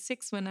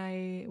 when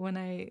I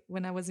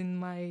was in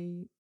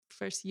my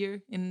first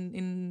year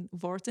in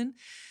Vorten,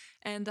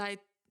 and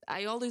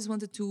I always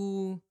wanted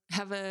to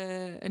have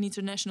an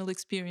international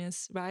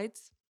experience, right?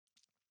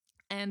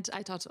 And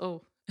I thought,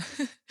 oh,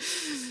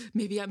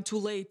 maybe I'm too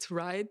late,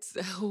 right?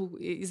 Oh,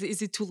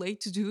 is it too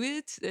late to do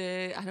it?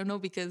 I don't know,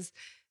 because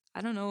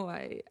I don't know.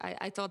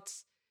 I thought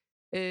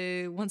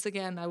once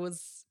again I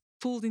was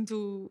pulled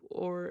into,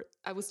 or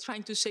I was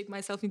trying to shape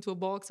myself into a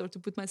box, or to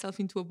put myself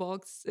into a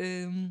box,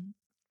 and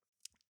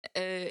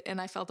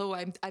I felt, oh,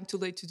 I'm too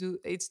late to do.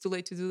 It's too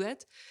late to do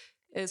that.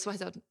 So I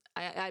thought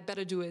I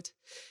better do it.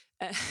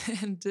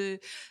 And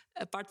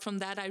apart from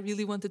that, I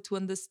really wanted to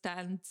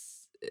understand.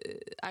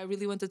 I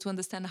really wanted to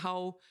understand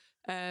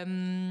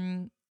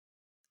um,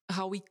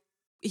 how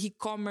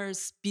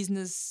e-commerce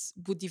business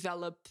would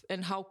develop,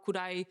 and how could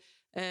I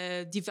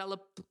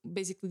develop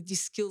basically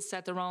this skill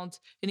set around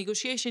a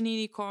negotiation in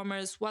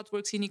e-commerce, what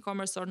works in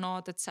e-commerce or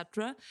not,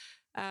 etc.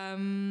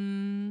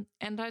 And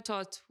I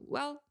thought,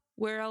 well,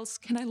 where else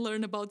can I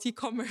learn about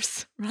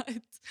e-commerce,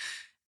 right?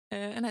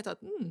 And I thought,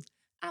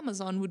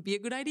 Amazon would be a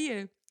good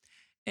idea.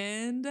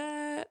 And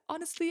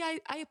honestly, I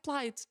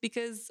applied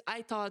because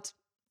I thought,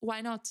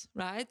 why not,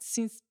 right?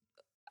 Since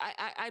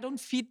I don't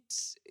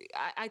fit,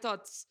 I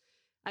thought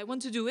I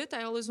want to do it.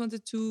 I always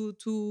wanted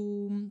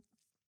to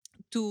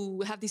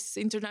have this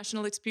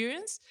international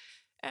experience,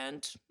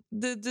 and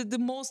the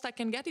most I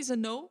can get is a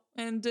no,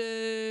 and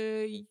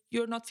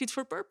you're not fit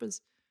for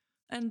purpose.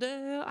 And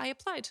I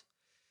applied.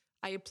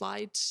 And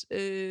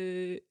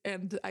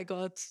I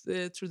got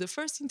through the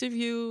first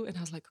interview, and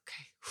I was like,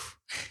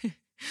 okay,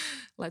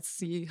 let's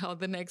see how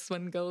the next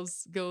one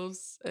goes.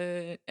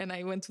 And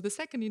I went to the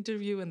second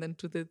interview, and then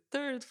to the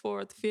third,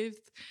 fourth,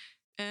 fifth,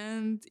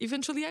 and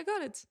eventually I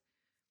got it.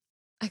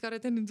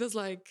 And it was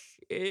like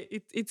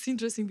it's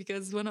interesting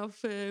because one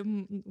of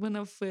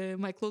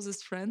my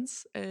closest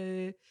friends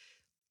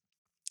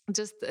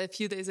just a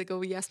few days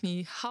ago he asked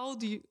me,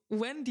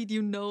 when did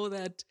you know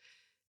that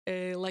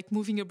like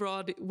moving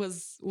abroad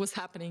was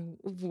happening?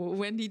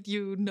 When did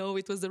you know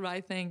it was the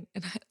right thing?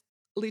 And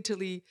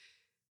literally,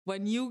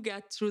 when you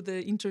get through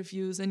the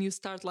interviews and you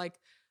start like,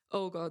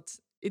 oh God,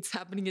 it's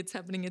happening, it's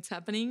happening, it's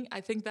happening.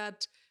 I think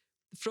that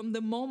from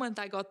the moment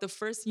I got the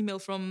first email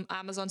from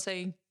Amazon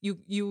saying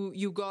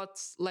you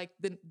got like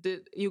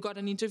you got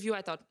an interview,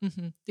 I thought,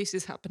 this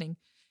is happening.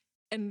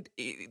 And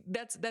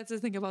that's the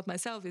thing about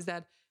myself, is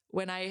that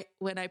when I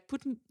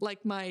put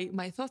like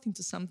my thought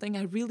into something,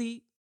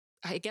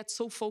 I get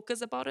so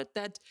focused about it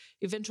that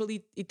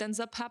eventually it ends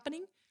up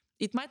happening.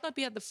 It might not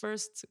be at the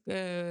first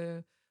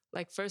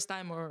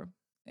time, or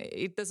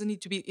it doesn't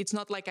need to be. It's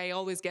not like I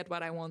always get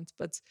what I want,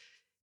 but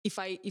if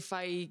I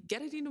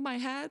get it into my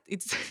head,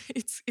 it's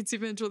it's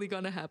eventually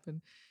gonna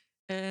happen.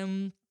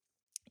 Um,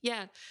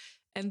 yeah,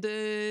 and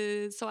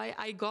so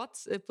I got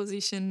a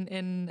position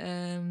in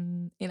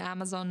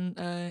Amazon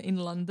in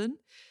London,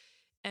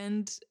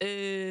 and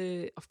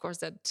of course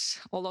that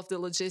all of the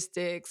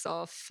logistics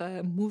of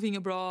moving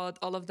abroad,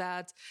 all of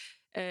that.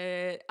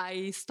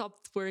 I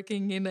stopped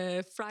working in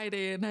a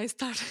Friday, and I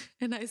started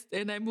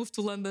and I moved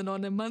to London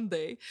on a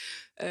Monday,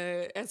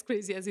 as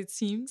crazy as it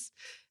seems.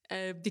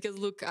 Because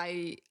look,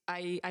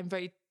 I'm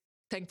very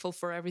thankful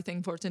for everything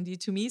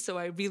important to me, so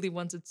I really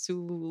wanted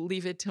to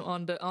leave it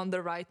on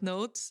the right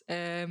note.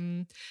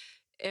 And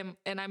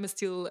I'm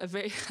still a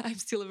very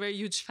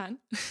huge fan.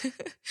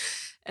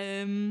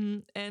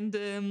 um, and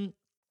um,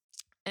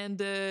 yeah,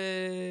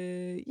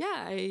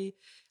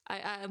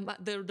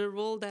 the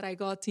role that I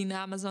got in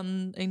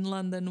Amazon in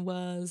London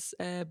was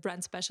a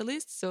brand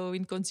specialist, so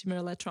in consumer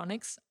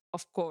electronics,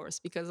 of course,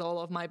 because all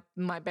of my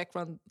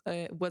background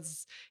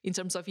was in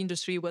terms of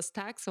industry was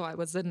tech, so I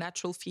was a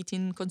natural fit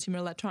in consumer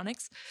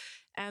electronics.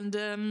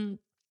 And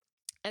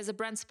as a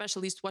brand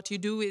specialist, what you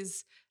do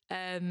is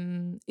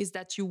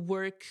that you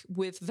work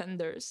with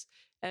vendors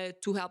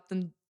to help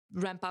them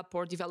ramp up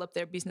or develop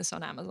their business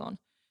on Amazon.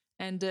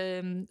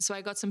 And so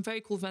I got some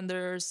very cool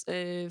vendors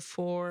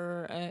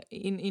for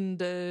in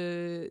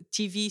the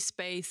TV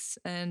space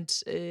and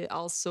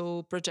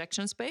also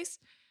projection space.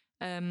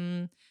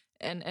 Um,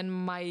 and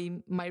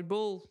my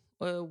role,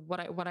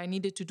 what I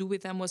needed to do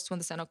with them was to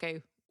understand,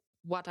 okay,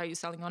 what are you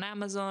selling on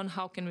Amazon?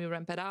 How can we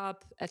ramp it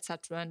up,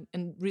 etc.,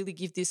 and really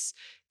give this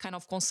kind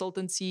of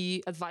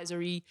consultancy,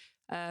 advisory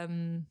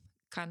kind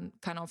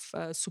of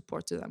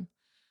support to them.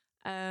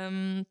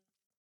 Um,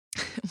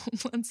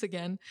 Once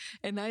again,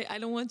 and I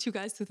don't want you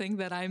guys to think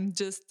that I'm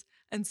just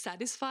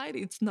unsatisfied.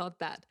 It's not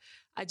that.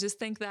 I just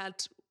think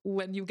that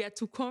when you get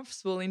too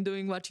comfortable in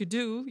doing what you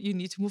do, you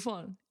need to move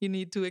on. You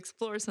need to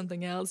explore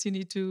something else. You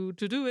need to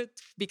do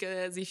it,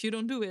 because if you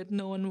don't do it,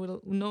 no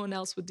one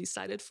else would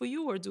decide it for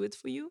you or do it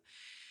for you.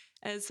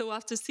 So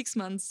after 6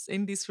 months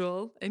in this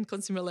role in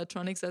consumer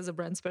electronics as a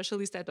brand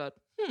specialist, I thought,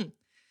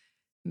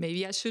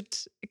 maybe I should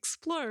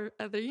explore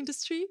other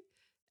industry.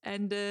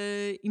 And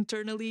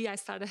internally, I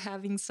started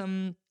having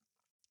some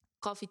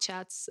coffee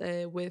chats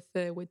with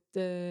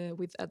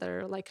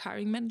other like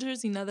hiring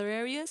managers in other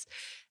areas,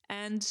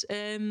 and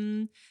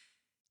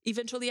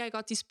eventually I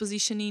got this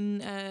position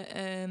in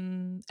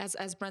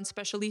as brand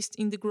specialist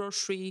in the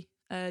grocery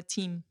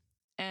team.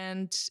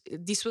 And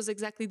this was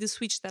exactly the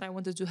switch that I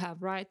wanted to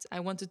have, right?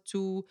 I wanted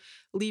to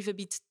leave a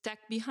bit tech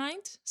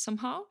behind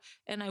somehow,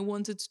 and I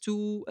wanted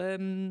to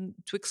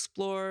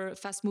explore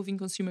fast-moving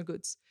consumer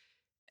goods.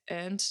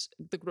 And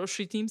the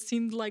grocery team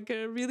seemed like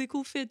a really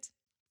cool fit.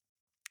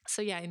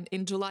 So yeah,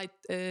 in July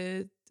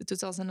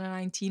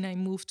 2019, I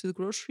moved to the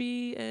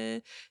grocery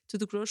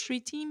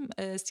team,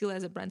 still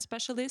as a brand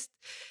specialist,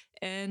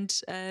 and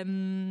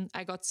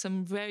I got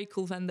some very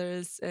cool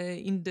vendors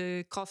in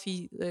the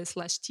coffee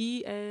slash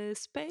tea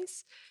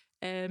space.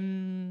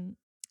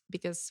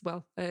 Because,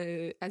 well,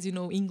 as you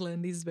know,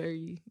 England is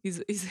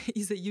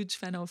is a huge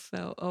fan of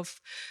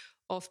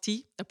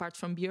tea, apart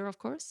from beer, of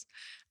course,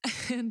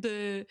 and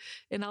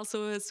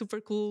also a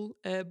super cool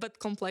but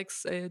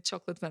complex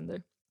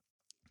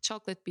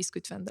chocolate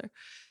biscuit vendor.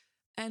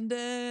 And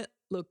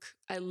look,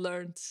 I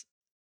learned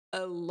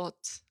a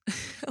lot,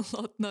 a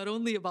lot, not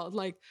only about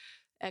like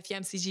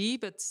FMCG,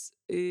 but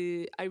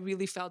I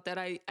really felt that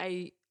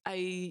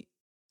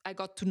I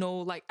got to know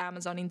like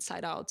Amazon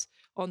inside out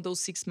on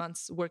those 6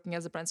 months working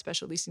as a brand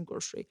specialist in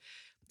grocery,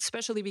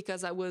 especially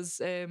because I was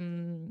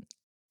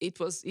it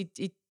was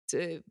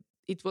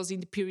it was in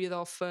the period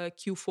of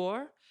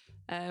Q4,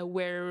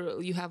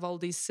 where you have all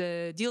these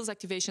deals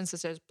activations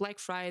such as Black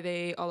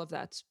Friday, all of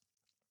that.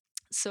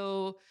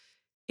 So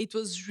it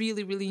was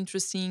really really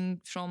interesting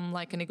from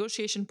like a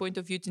negotiation point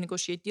of view to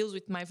negotiate deals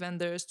with my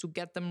vendors to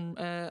get them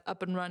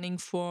up and running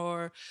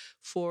for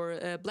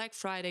Black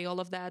Friday, all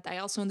of that. I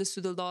also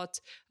understood a lot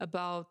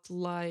about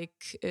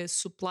like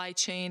supply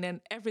chain and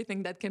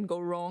everything that can go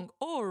wrong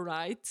or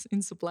right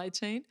in supply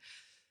chain.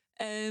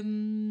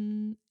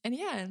 And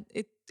yeah,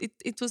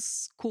 it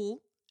was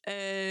cool.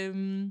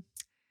 um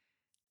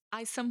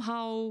I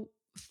somehow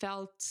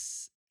felt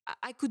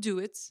I could do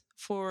it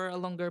for a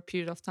longer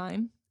period of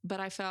time, but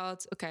I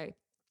felt okay.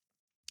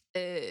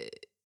 Uh,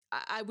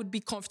 I would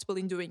be comfortable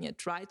in doing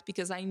it, right?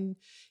 Because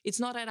it's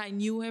not that I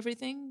knew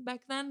everything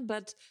back then,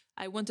 but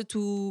I wanted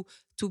to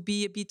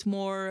be a bit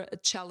more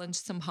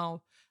challenged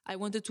somehow. I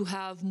wanted to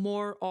have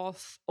more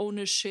of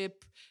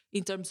ownership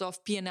in terms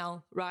of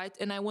P&L, right?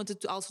 And I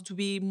wanted to also to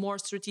be more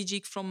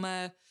strategic from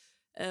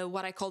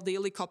what I call the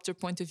helicopter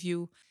point of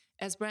view.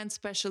 As brand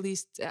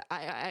specialist,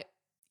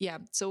 yeah.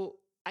 So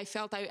I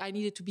felt I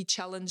needed to be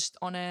challenged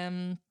on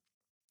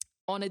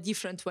a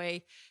different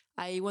way.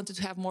 I wanted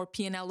to have more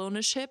P&L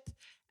ownership,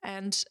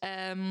 and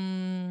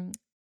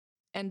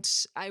and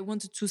I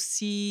wanted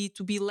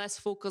to be less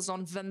focused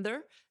on vendor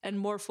and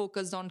more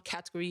focused on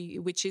category,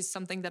 which is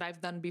something that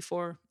I've done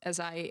before, as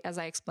I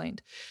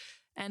explained.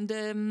 And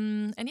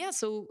yeah,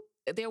 so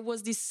there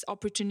was this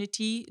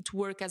opportunity to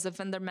work as a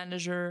vendor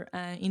manager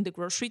in the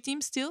grocery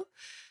team still,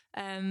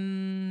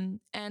 and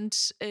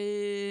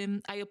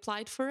I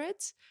applied for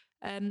it.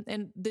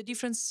 And the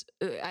difference,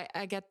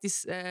 I get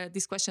this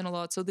question a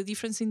lot. So the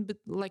difference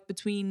like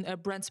between a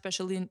brand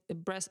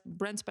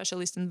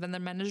specialist and vendor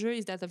manager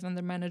is that a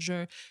vendor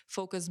manager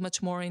focuses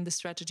much more in the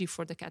strategy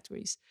for the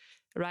categories,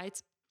 right?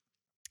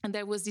 And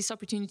there was this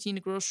opportunity in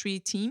the grocery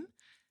team,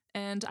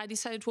 and I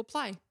decided to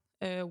apply.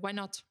 Why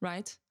not,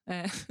 right?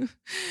 I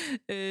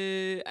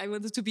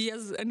wanted to be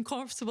as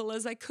uncomfortable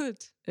as I could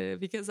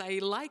because I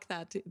like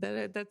that.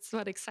 That's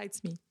what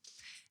excites me.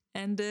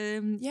 And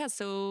yeah,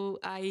 so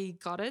I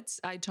got it.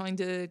 I joined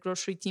the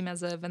grocery team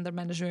as a vendor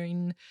manager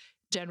in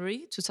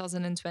January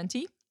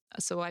 2020.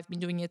 So I've been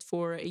doing it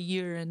for a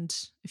year and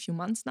a few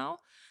months now.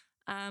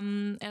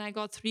 And I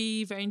got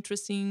three very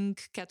interesting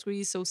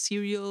categories. So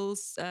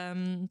cereals,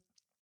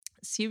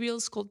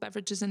 cold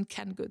beverages, and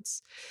canned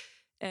goods.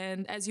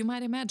 And as you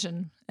might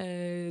imagine,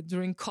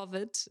 during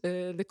COVID,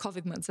 the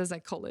COVID months, as I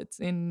call it,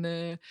 in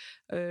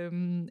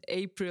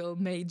April,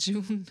 May,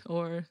 June,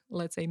 or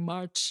let's say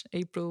March,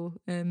 April,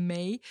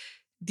 May,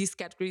 these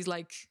categories,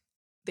 like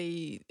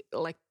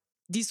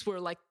these were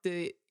like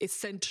the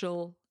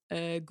essential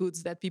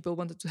goods that people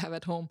wanted to have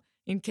at home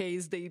in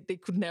case they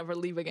could never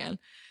leave again.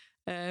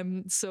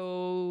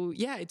 So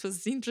yeah, it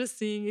was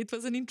interesting. It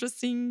was an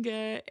interesting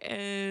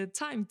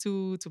time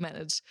to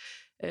manage.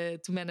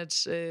 To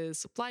manage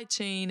supply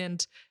chain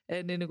and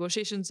the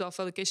negotiations of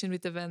allocation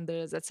with the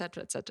vendors,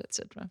 etc., etc.,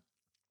 etc.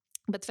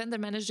 But vendor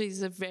manager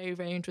is a very,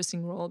 very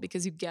interesting role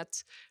because you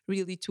get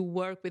really to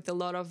work with a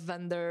lot of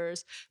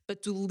vendors,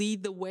 but to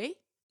lead the way,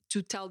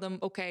 to tell them,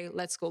 okay,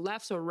 let's go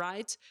left or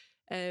right.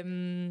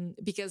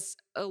 Because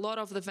a lot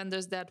of the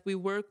vendors that we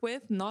work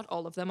with, not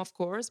all of them, of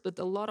course, but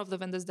a lot of the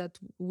vendors that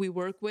we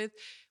work with,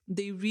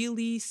 they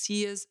really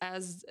see us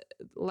as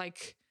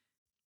like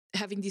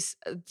having this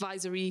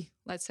advisory,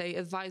 let's say,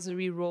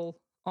 advisory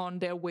role on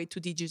their way to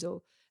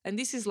digital. And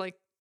this is like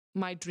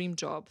my dream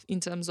job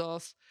in terms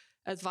of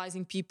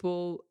advising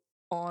people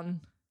on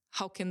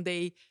how can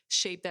they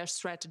shape their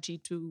strategy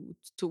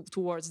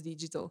towards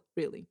digital,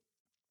 really.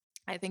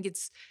 I think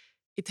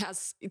it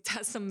has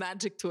some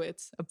magic to it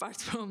apart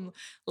from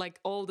like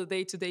all the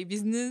day-to-day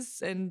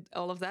business and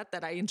all of that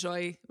I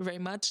enjoy very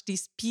much.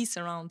 This piece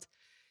around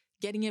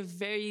getting a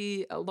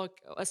very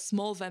like a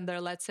small vendor,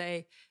 let's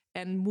say,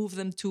 and move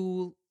them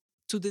to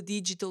the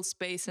digital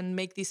space and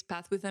make this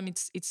path with them.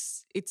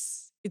 It's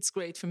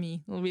great for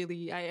me.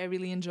 Really, I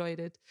really enjoyed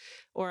it,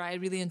 or I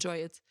really enjoy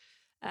it.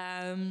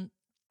 Um,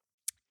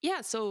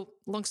 yeah. So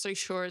long story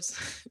short,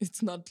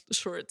 it's not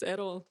short at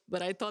all.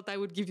 But I thought I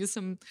would give you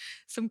some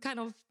kind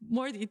of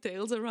more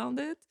details around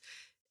it,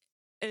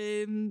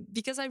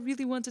 because I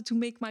really wanted to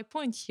make my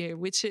point here,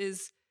 which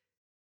is,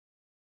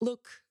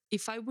 look,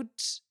 if I would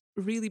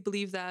really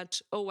believe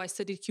that, oh, I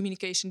studied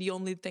communication, the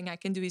only thing I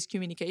can do is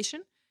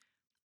communication,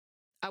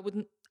 I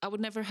would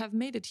never have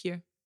made it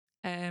here.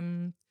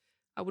 Um,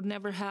 I would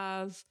never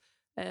have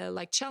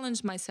like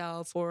challenged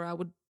myself, or I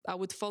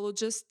would follow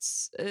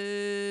just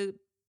the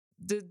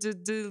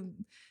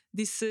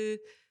this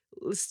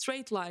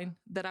straight line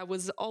that I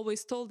was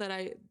always told that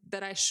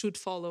I should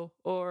follow,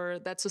 or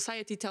that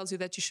society tells you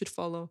that you should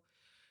follow.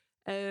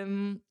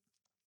 Um,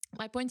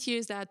 my point here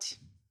is that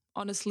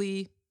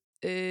honestly,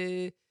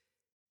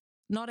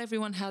 not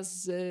everyone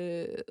has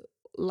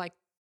like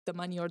the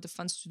money or the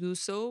funds to do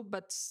so.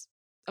 But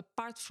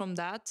apart from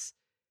that,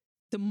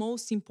 the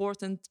most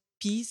important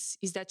piece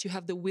is that you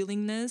have the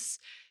willingness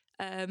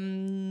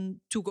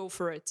to go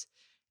for it,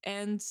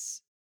 and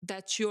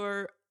that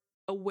you're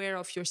aware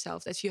of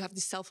yourself, that you have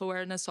the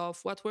self-awareness of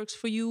what works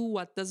for you,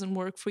 what doesn't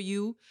work for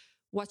you,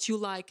 what you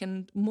like,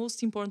 and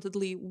most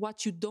importantly,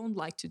 what you don't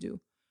like to do.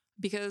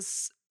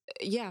 Because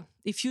yeah,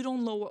 if you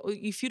don't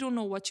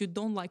know what you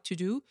don't like to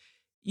do,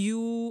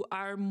 you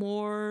are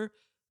more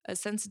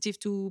sensitive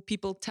to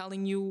people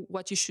telling you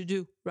what you should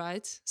do,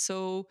 right?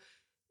 So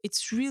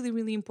it's really,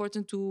 really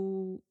important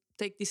to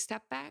take this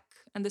step back,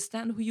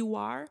 understand who you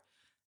are,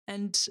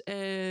 and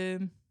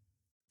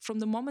from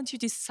the moment you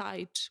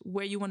decide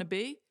where you want to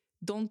be,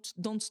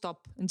 don't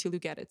stop until you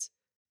get it,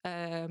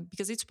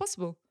 because it's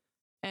possible.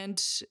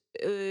 And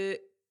uh,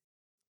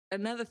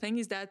 another thing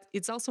is that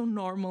it's also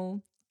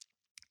normal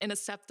and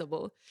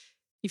acceptable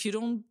if you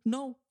don't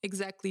know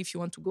exactly if you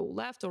want to go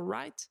left or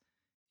right.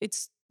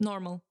 It's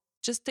normal.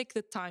 Just take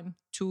the time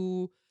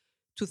to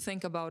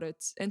think about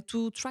it and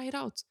to try it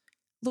out.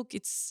 Look,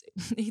 it's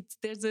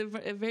there's a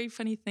very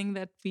funny thing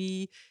that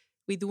we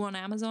do on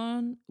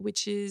Amazon,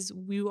 which is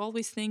we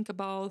always think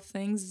about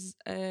things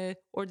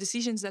or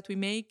decisions that we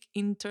make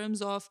in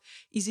terms of,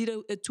 is it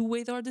a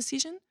two-way door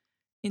decision,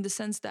 in the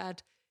sense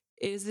that,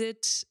 is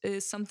it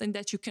something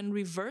that you can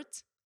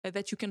revert,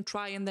 that you can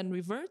try and then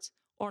revert,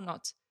 or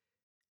not?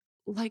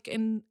 Like,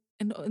 and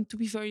to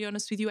be very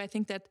honest with you, I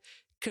think that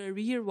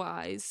career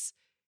wise,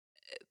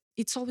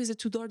 it's always a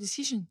two-door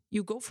decision.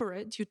 You go for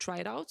it, you try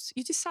it out,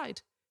 you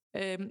decide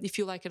if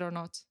you like it or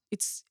not.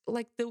 It's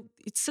like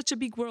it's such a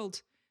big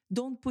world.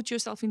 Don't put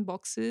yourself in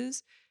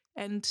boxes,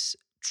 and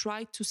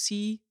try to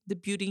see the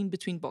beauty in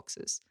between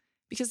boxes,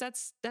 because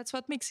that's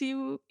what makes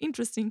you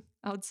interesting,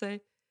 I would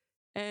say.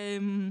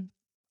 Um,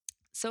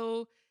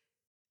 so,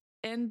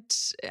 and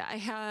I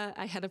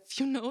had a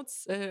few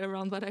notes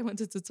around what I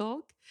wanted to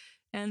talk,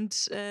 and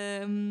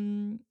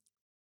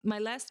my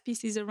last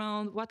piece is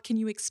around what can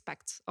you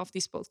expect of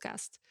this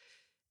podcast.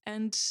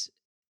 And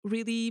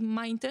really,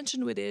 my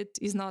intention with it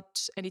is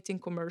not anything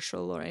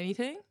commercial or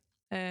anything.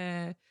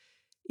 Uh,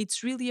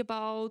 it's really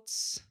about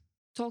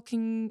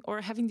talking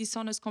or having these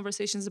honest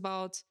conversations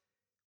about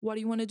what do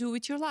you want to do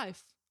with your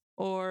life,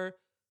 or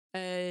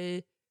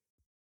uh,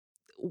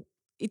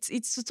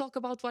 it's to talk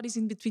about what is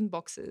in between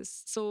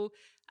boxes. So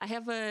I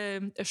have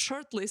a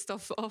short list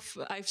of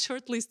I've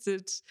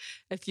shortlisted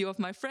a few of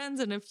my friends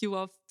and a few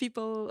of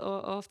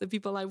the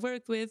people I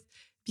work with,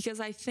 because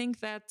I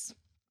think that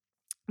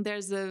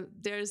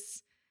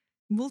there's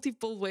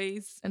multiple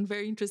ways and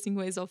very interesting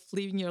ways of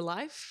living your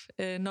life,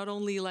 not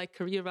only like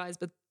career wise,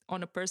 but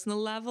on a personal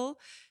level.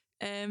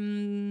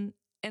 Um,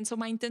 and so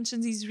my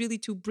intention is really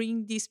to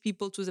bring these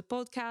people to the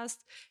podcast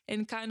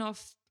and kind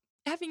of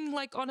having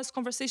like honest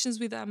conversations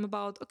with them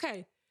about,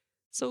 okay,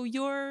 so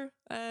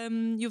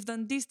you've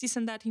done this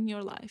and that in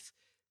your life.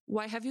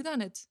 Why have you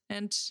done it?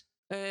 And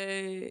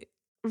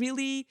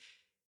really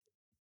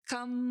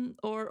come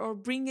or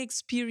bring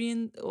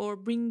experienced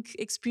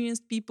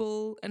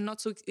people and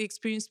not so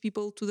experienced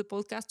people to the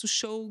podcast, to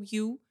show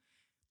you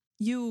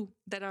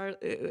that are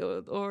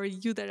or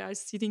you that are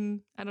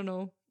sitting, I don't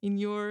know, in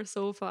your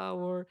sofa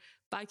or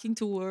biking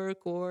to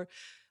work or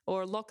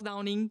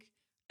lockdowning,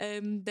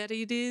 that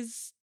it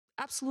is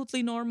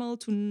absolutely normal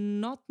to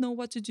not know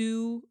what to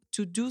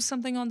do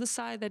something on the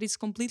side that is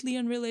completely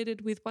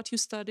unrelated with what you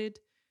studied.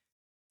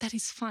 That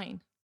is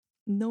fine.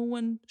 No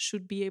one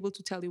should be able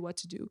to tell you what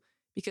to do,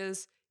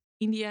 because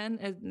in the end,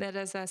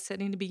 as I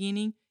said in the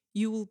beginning,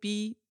 you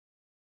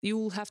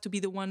will have to be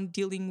the one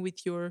dealing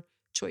with your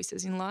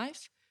choices in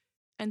life,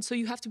 and so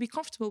you have to be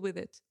comfortable with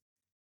it,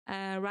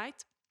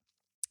 right?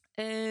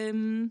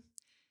 um,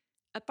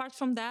 Apart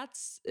from that,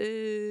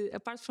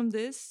 apart from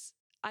this,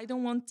 I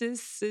don't want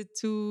this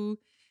to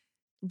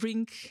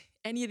bring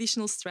any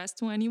additional stress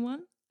to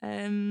anyone.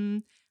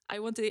 I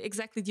want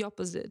exactly the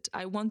opposite.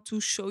 I want to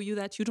show you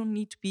that you don't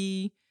need to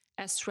be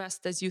as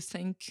stressed as you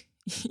think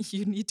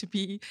you need to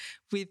be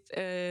with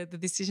the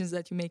decisions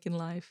that you make in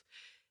life.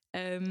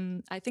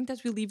 I think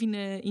that we live in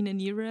an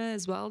era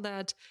as well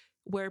that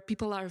where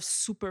people are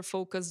super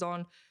focused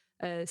on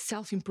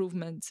self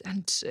improvement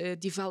and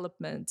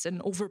development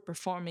and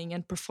overperforming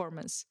and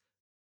performance.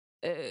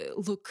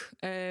 Look,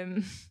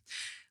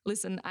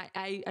 listen,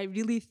 I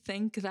really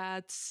think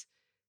that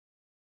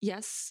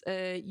yes,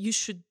 you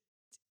should,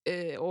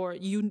 or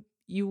you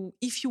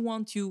if you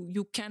want,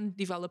 you can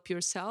develop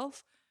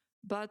yourself,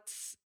 but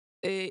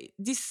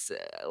this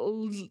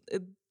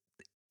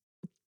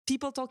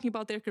people talking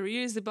about their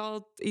careers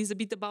is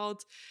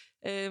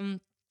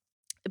um,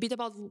 a bit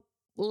about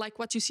like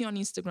what you see on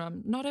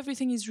Instagram. Not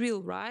everything is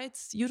real, right?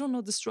 You don't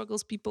know the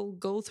struggles people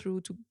go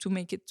through to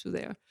make it to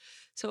there.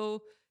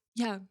 So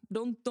yeah,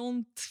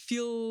 don't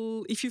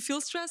feel, if you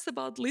feel stressed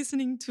about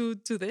listening to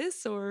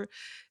this, or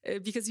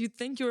because you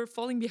think you're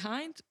falling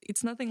behind,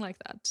 it's nothing like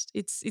that.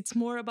 It's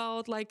more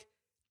about like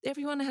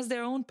everyone has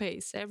their own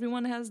pace,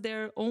 everyone has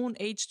their own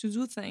age to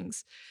do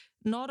things.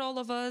 not all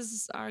of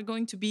us are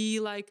going to be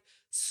like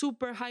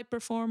super high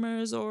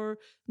performers, or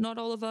not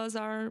all of us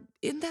are,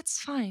 and that's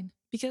fine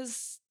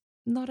because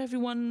not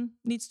everyone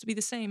needs to be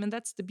the same, and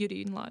that's the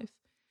beauty in life.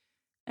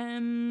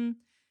 Um,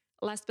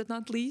 Last but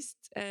not least,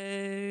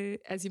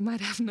 as you might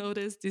have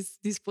noticed,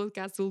 this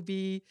podcast will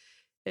be,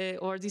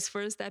 or this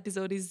first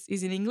episode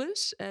is in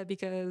English,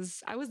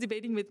 because I was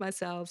debating with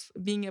myself,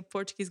 being a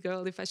Portuguese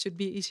girl, if I should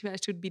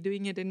be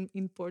doing it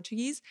in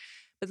Portuguese.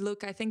 But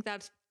look, I think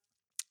that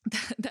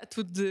that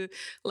would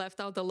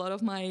left out a lot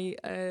of my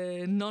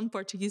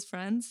non-Portuguese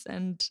friends,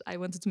 and I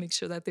wanted to make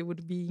sure that they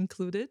would be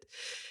included.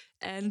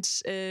 And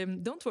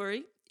don't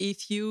worry,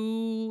 if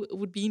you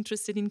would be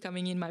interested in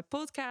coming in my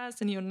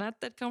podcast and you're not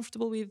that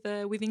comfortable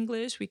with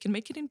English, we can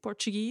make it in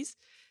Portuguese.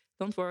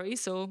 Don't worry.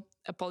 So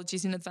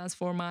apologies in advance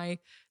for my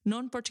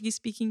non-Portuguese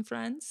speaking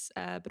friends,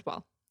 but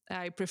well,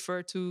 I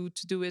prefer to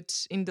do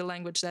it in the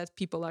language that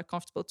people are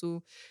comfortable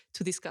to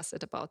discuss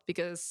it about,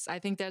 because I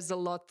think there's a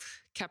lot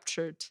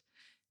captured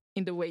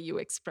in the way you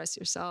express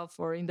yourself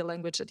or in the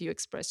language that you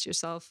express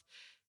yourself.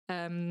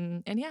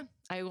 And yeah,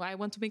 I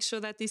want to make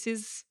sure that this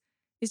is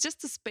it's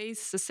just a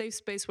space, a safe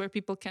space where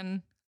people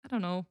can, I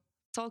don't know,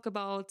 talk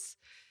about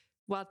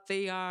what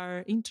they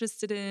are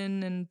interested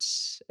in, and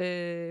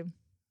the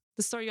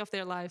story of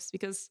their lives.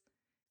 Because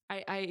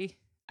I, I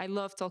I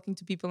love talking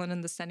to people and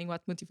understanding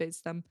what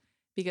motivates them,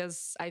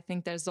 because I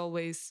think there's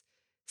always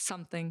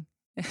something,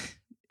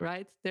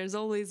 right? There's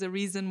always a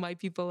reason why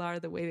people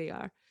are the way they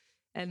are,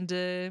 and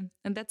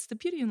that's the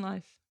beauty in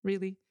life,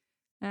 really.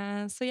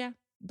 So yeah,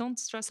 don't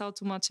stress out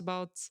too much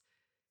about,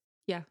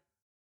 yeah,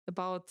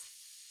 about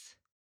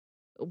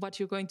what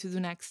you're going to do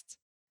next.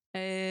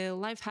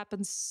 Life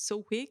happens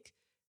so quick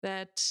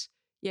that,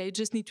 yeah, you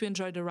just need to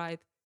enjoy the ride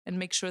and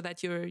make sure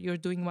that you're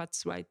doing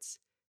what's right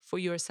for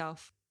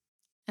yourself.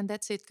 And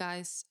that's it,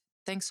 guys.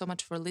 Thanks so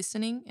much for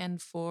listening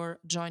and for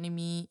joining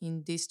me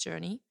in this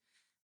journey.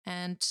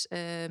 And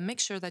make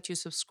sure that you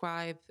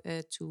subscribe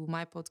to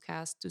my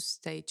podcast to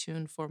stay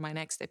tuned for my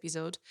next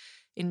episode,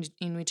 in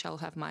which I'll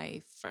have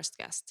my first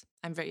guest.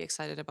 I'm very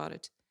excited about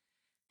it.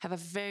 Have a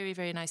very,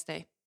 very nice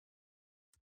day.